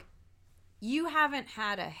 And he's like, you haven't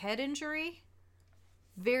had a head injury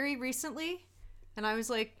very recently? And I was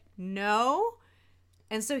like, no.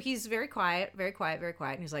 And so he's very quiet.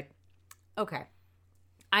 And he's like, okay,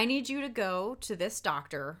 I need you to go to this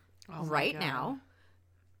doctor right now.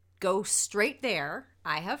 Go straight there.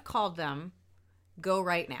 I have called them. Go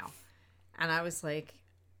right now. And I was like,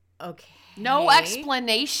 okay. No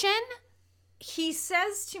explanation? He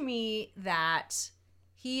says to me that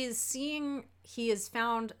he has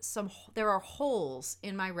found there are holes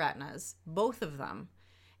in my retinas, both of them.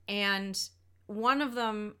 And one of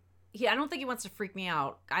them I don't think he wants to freak me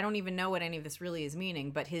out. I don't even know what any of this really is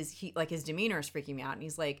meaning, but his demeanor is freaking me out. And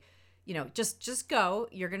he's like, just go.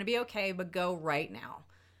 You're going to be okay, but go right now.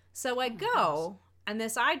 So I go, and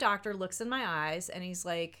this eye doctor looks in my eyes, and he's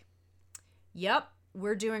like, yep,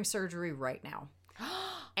 we're doing surgery right now.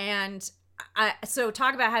 And so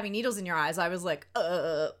talk about having needles in your eyes. I was like,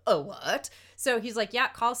 what? So he's like, yeah,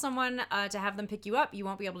 call someone to have them pick you up. You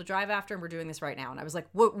won't be able to drive after, and we're doing this right now. And I was like,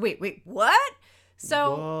 wait, what?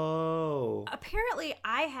 So Whoa. apparently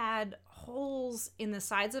I had holes in the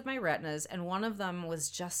sides of my retinas, and one of them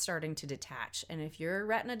was just starting to detach. And if your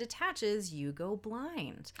retina detaches, you go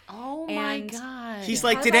blind. Oh And my god. He's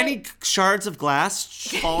like, I did like- any shards of glass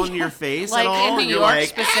fall in your face Like at all? in New And you're York like,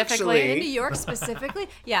 specifically? In New "Actually." York specifically?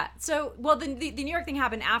 Yeah. So, well, the New York thing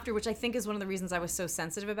happened after, which I think is one of the reasons I was so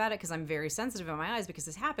sensitive about it, because I'm very sensitive in my eyes because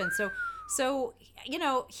this happened. So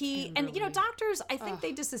doctors, I think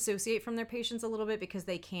they disassociate from their patients a little bit because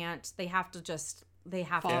they have to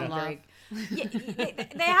Fall in be love. very,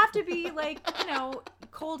 they have to be like,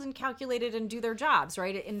 cold and calculated and do their jobs,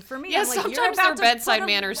 right? And for me, Yeah, I'm like, you're sometimes about their to bedside put a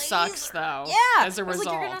manner laser. sucks, though. Yeah. As a I was like,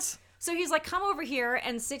 result. you're gonna- So he's like, come over here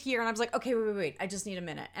and sit here. And I was like, okay, wait. I just need a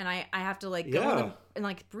minute. And I have to like go in Yeah. and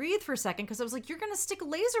like breathe for a second. Cause I was like, you're going to stick a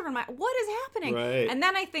laser in my, what is happening? Right. And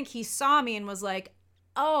then I think he saw me and was like,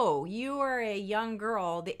 oh, you are a young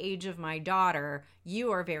girl, the age of my daughter.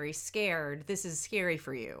 You are very scared. This is scary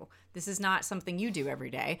for you. This is not something you do every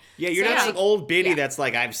day. Yeah, you're So, not like, some old biddy yeah. that's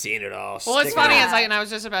like, I've seen it all. Well, what's Stick it funny out." is, and I was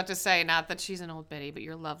just about to say, not that she's an old biddy, but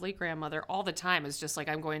your lovely grandmother all the time is just like,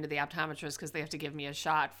 I'm going to the optometrist because they have to give me a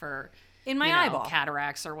shot for in my eyeball.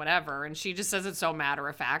 cataracts or whatever. And she just says it's so matter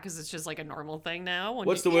of fact because it's just like a normal thing now. When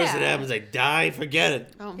What's you- the worst that Yeah. happens? I die, forget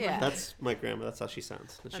it. Oh, my Yeah. That's my grandma. That's how she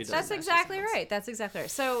sounds. And she That's does. exactly right. That's exactly right.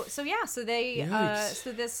 So they, Yikes.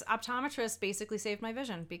 so this optometrist basically saved my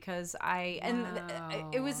vision because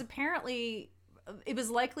it was apparently, it was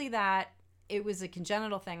likely that it was a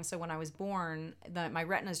congenital thing. So when I was born, my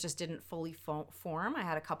retinas just didn't fully form. I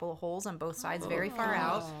had a couple of holes on both sides, very far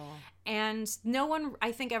out. And no one,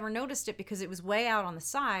 I think, ever noticed it because it was way out on the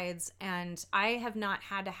sides. And I didn't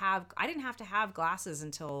have to have glasses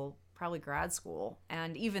until probably grad school.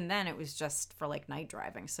 And even then it was just for like night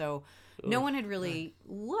driving. So no one had really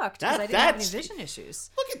looked because I didn't have any vision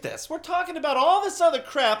issues. Look at this. We're talking about all this other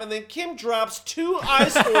crap, and then Kim drops 2 eye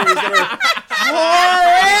stories that are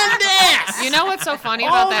horrendous. You know what's so funny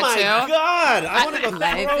about that, Oh my too? God. I want to go throw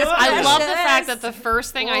Life up. is I love the Precious. fact that the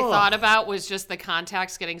first thing I Oh. thought about was just the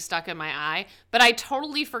contacts getting stuck in my eye, but I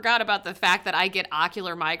totally forgot about the fact that I get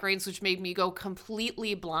ocular migraines, which made me go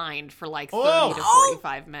completely blind for like 30 to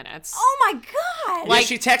 45 minutes. Oh my God. Like,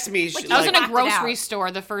 she texted me. Like, I was in a Blacked it grocery out.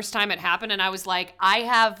 store the first time it happened, and I was like, I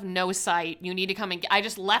have no sight. You need to come and get. I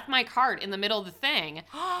just left my cart in the middle of the thing.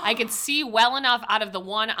 I could see well enough out of the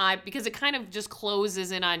one eye because it kind of just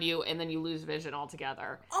closes in on you, and then you lose vision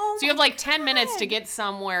altogether. Oh so you have my like 10 minutes to God. get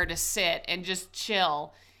somewhere to sit and just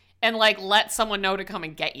chill and like let someone know to come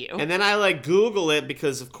and get you. And then I like Google it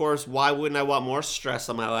because, of course, why wouldn't I want more stress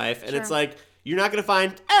on my life? And it's like, you're not going to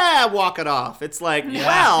find, walk it off. It's like,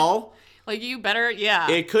 well, like you better, yeah.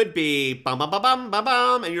 it could be bum, bum, bum, bum, bum,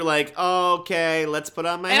 bum. And you're like, okay, let's put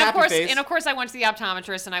on my happy face. And of course, I went to the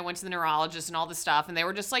optometrist and I went to the neurologist and all this stuff, and they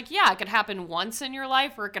were just like, "Yeah, it could happen once in your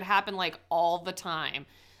life, or it could happen like all the time."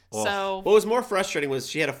 So what was more frustrating was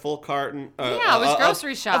she had a full carton. Yeah, it was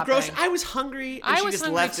grocery shopping. I was hungry, and I she was just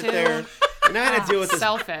hungry left too. it there. And I had to deal with this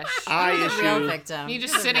selfish. eye You're the real issue. victim. You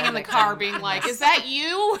just You're the sitting real in the victim. car, being like, "Is that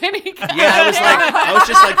you?" And he got Yeah, I was there. like, I was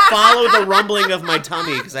just like, follow the rumbling of my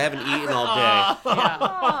tummy because I haven't eaten all day.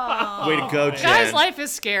 Yeah. Way to go, Jen. Guys, life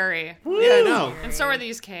is scary, Yeah, I know. and so are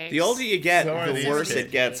these cakes. The older you get, So are the these worse kids.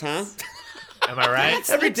 it gets, huh? Am I right?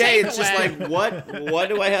 Every the day it's just takeaway. like, what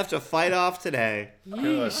do I have to fight off today?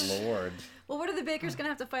 Good Lord. Well, what are the bakers going to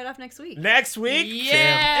have to fight off next week? Next week,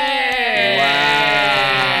 Yay!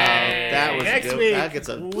 That was Next good. week, That gets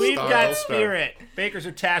a we've star, got gold star. Spirit. Bakers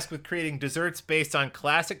are tasked with creating desserts based on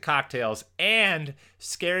classic cocktails and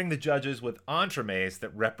scaring the judges with entremets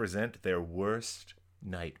that represent their worst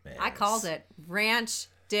nightmares. I called it ranch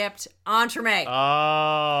dipped entremet.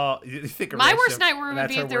 Oh, you think a My ranch worst dip- nightmare would that's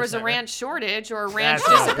be her if there was worst a ranch shortage or a That's ranch what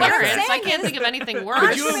I was disappearance. gonna say. I can't think of anything worse.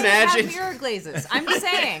 Could you Entremets imagine- have mirror glazes. I'm just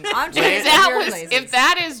saying. Entremets If have that mirror was, glazes. if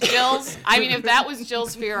that is Jill's, I mean, if that was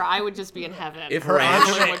Jill's fear, I would just be in heaven. If Her ranch-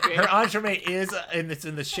 entremet, her entremet is, and it's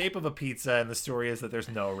in the shape of a pizza, and the story is that there's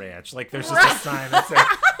no ranch. Like there's just a sign that says.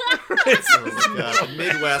 Oh, God. The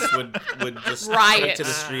Midwest would just Riot. take to the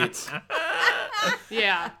streets.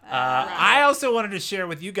 Yeah. I also wanted to share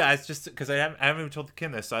with you guys, just because I haven't even told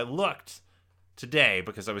Kim this, so I looked today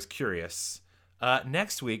because I was curious.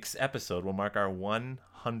 Next week's episode will mark our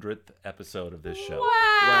 100th episode of this show.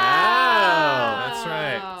 Wow. That's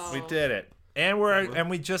right. We did it. And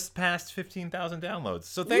we just passed 15,000 downloads.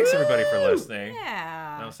 So thanks everybody for listening.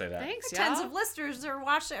 Yeah. Don't say that. Thanks, Tens y'all. of listeners are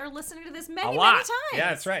watching or listening to this many, A lot. many times. Yeah,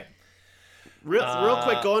 that's right. Real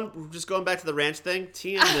quick, going back to the ranch thing.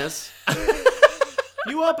 TM this.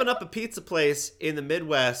 You open up a pizza place in the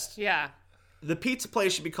Midwest. Yeah. The pizza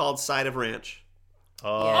place should be called Side of Ranch.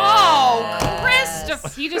 Oh, Christopher.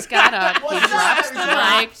 He just got up. He drops the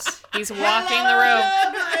mic. He's walking the room.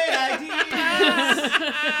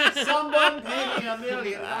 Someone pay me $1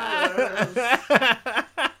 million.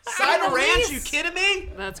 Side of Ranch? You kidding me?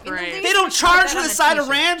 That's great. They don't charge for on the a Side of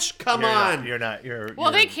t-shirt. Ranch? Come on.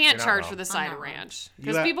 Well, they can't charge for the. the side of ranch You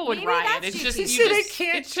because ha- people would Maybe riot. that's It's just GT. you They just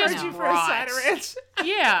can't it's charge just you for a side of rot. ranch.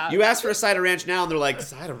 Yeah. You ask for a Side of Ranch now, and they're like,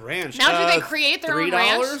 Side of Ranch? Now, do they create their own $3?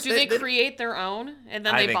 ranch? Do they create their own and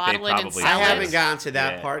then I they think bottle they it and probably sell I it? haven't gotten to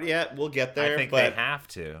that Yeah. part yet. We'll get there. I think but they have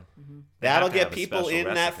to. that'll have to get have a people special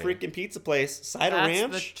in that recipe. freaking pizza place. Side of That's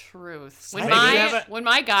Ranch? the truth. Side When of Ranch. when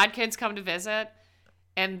my godkids come to visit,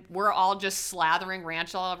 and we're all just slathering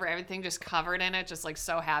ranch all over everything, just covered in it, just like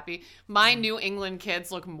so happy. My New England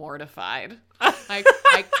kids look mortified. Like,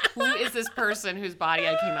 who is this person whose body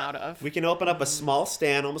I came out of? We can open up a small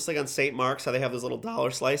stand, almost like on St. Mark's, how they have those little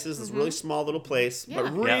dollar slices. This really small little place, but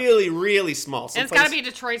Yeah. really, really small. And it's got to be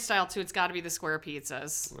Detroit style too. It's got to be the square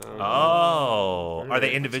pizzas. Oh, are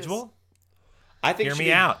they individual? I think Hear it should me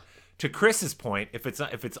be- out. To Chris's point, if it's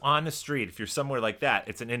on the street, if you're somewhere like that,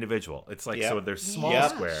 it's an individual. It's like Yep. so they're small Yep.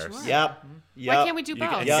 squares. Sure. Yep. Why can't we do You both?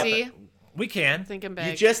 can- Yep. See, We can. thinking You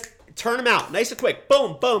big. just turn them out, nice and quick.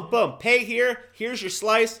 Boom, boom, boom. Pay here. Here's your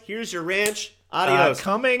slice. Here's your ranch. Adios.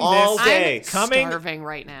 Coming all this- day. I'm Coming starving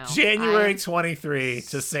right now. January 23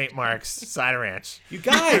 to St. Mark's Side of Ranch. You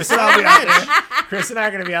guys, Chris and, I'll be out there. Chris and I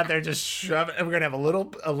are gonna be out there just shoving, and we're gonna have a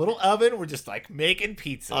little oven. We're just like making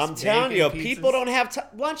pizzas. I'm telling you, Making people pizzas. don't have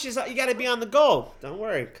lunches. You got to be on the go. Don't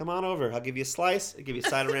worry. Come on over. I'll give you a slice. I'll give you a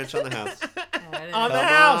Side of Ranch on the house. on the Come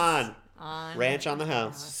house. on. Ranch on the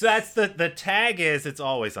house. So that's the tag is it's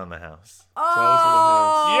always on the house. It's always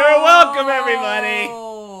on the house. You're welcome, everybody.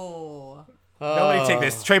 Oh. Nobody take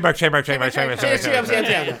this. Trademark. Cheers, cheers, cheers,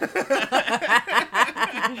 cheers.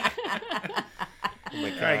 Oh my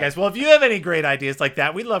All right, guys. Well, if you have any great ideas like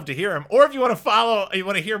that, we'd love to hear them. Or if you want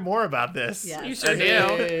to hear more about this, Yes. You sure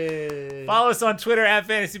do. follow us on Twitter at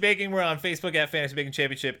Fantasy Baking. We're on Facebook at Fantasy Baking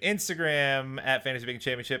Championship, Instagram at Fantasy Baking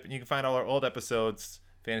Championship, and you can find all our old episodes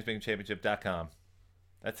fantasybakingchampionship.com.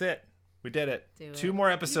 That's it. We did it. Do 2 it. more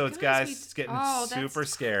episodes, You guys. we- It's getting Oh, that's super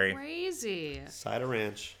scary. Crazy. Side of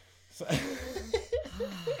Ranch.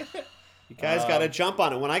 You guys got to jump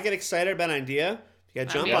on it. When I get excited about an idea, you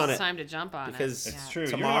got to jump It's on it. time to jump on Because It's true.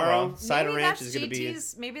 You're not tomorrow, wrong. Side of Maybe Ranch that's is going to be...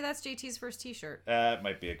 Maybe that's JT's first T-shirt That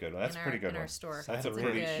might be a good one. That's in a our, pretty good in one. our store. That's a It's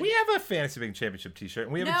pretty- good. We have a Fantasy Baking Championship T-shirt,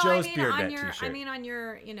 and we have no, a Joe's I mean Beard on Net your, T-shirt. I mean on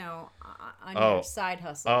your, on Oh. your side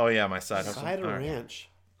hustle. Oh yeah, my side hustle. Side of All right. Ranch.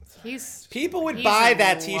 People would he's buy in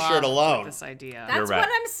that love T-shirt with alone. This idea. That's You're right. what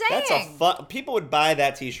I'm saying. That's a fun... People would buy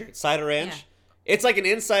that T-shirt. Side of Ranch. Yeah. It's like an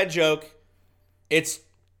inside joke. It's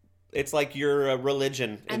like your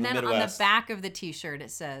religion in And the then on the Midwest. back of the T-shirt, it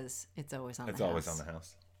says, "It's always on It's the house." always on the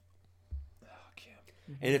house.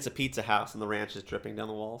 And it's a pizza house, and the ranch is dripping down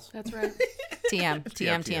the walls. That's right. TM,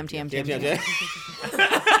 TM, TM, TM, TM.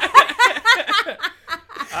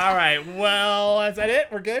 All right. Well, is that it?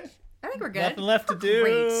 We're good. I think we're good. Nothing left to do.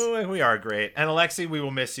 Great. We are great. And Alexi, we will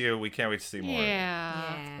miss you. We can't wait to see more.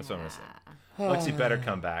 Yeah. That's what I'm gonna say. Alexi better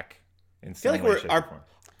come back. In I feel like some way, shape, or form.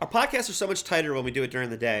 our podcasts are so much tighter when we do it during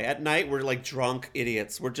the day. At night, we're like drunk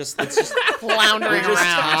idiots. It's just Floundering we're just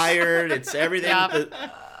around. tired. It's everything. Yep. felt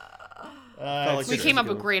like We such came a up good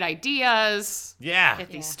with one. great ideas. Yeah. Get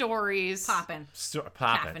these Yeah. stories. Popping.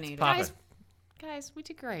 Popping. Caffeinated. Popping. Guys, we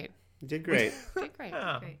did great. You did great. We did great.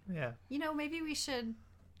 Oh, Great. yeah. You know, maybe we should.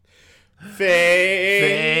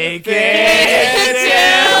 Fake Fake it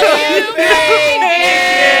till you make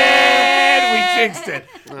it. We jinxed it.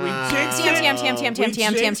 We jinxed it. TM, TM, TM, TM,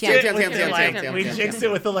 TM, TM, TM. We jinxed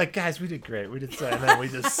it with the guys, we did great. We did so, and then we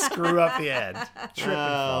just screw up the end. Trip and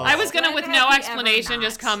fall. I was gonna, Why with have no we explanation, ever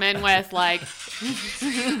just not? come in with like,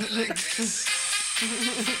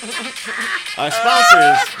 Our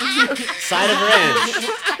sponsors, Side of Ranch.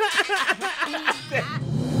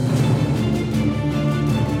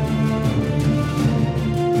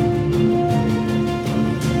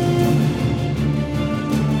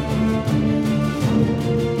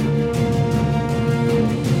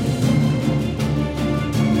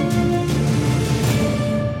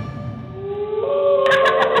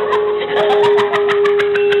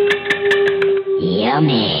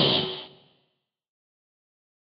 Yummy.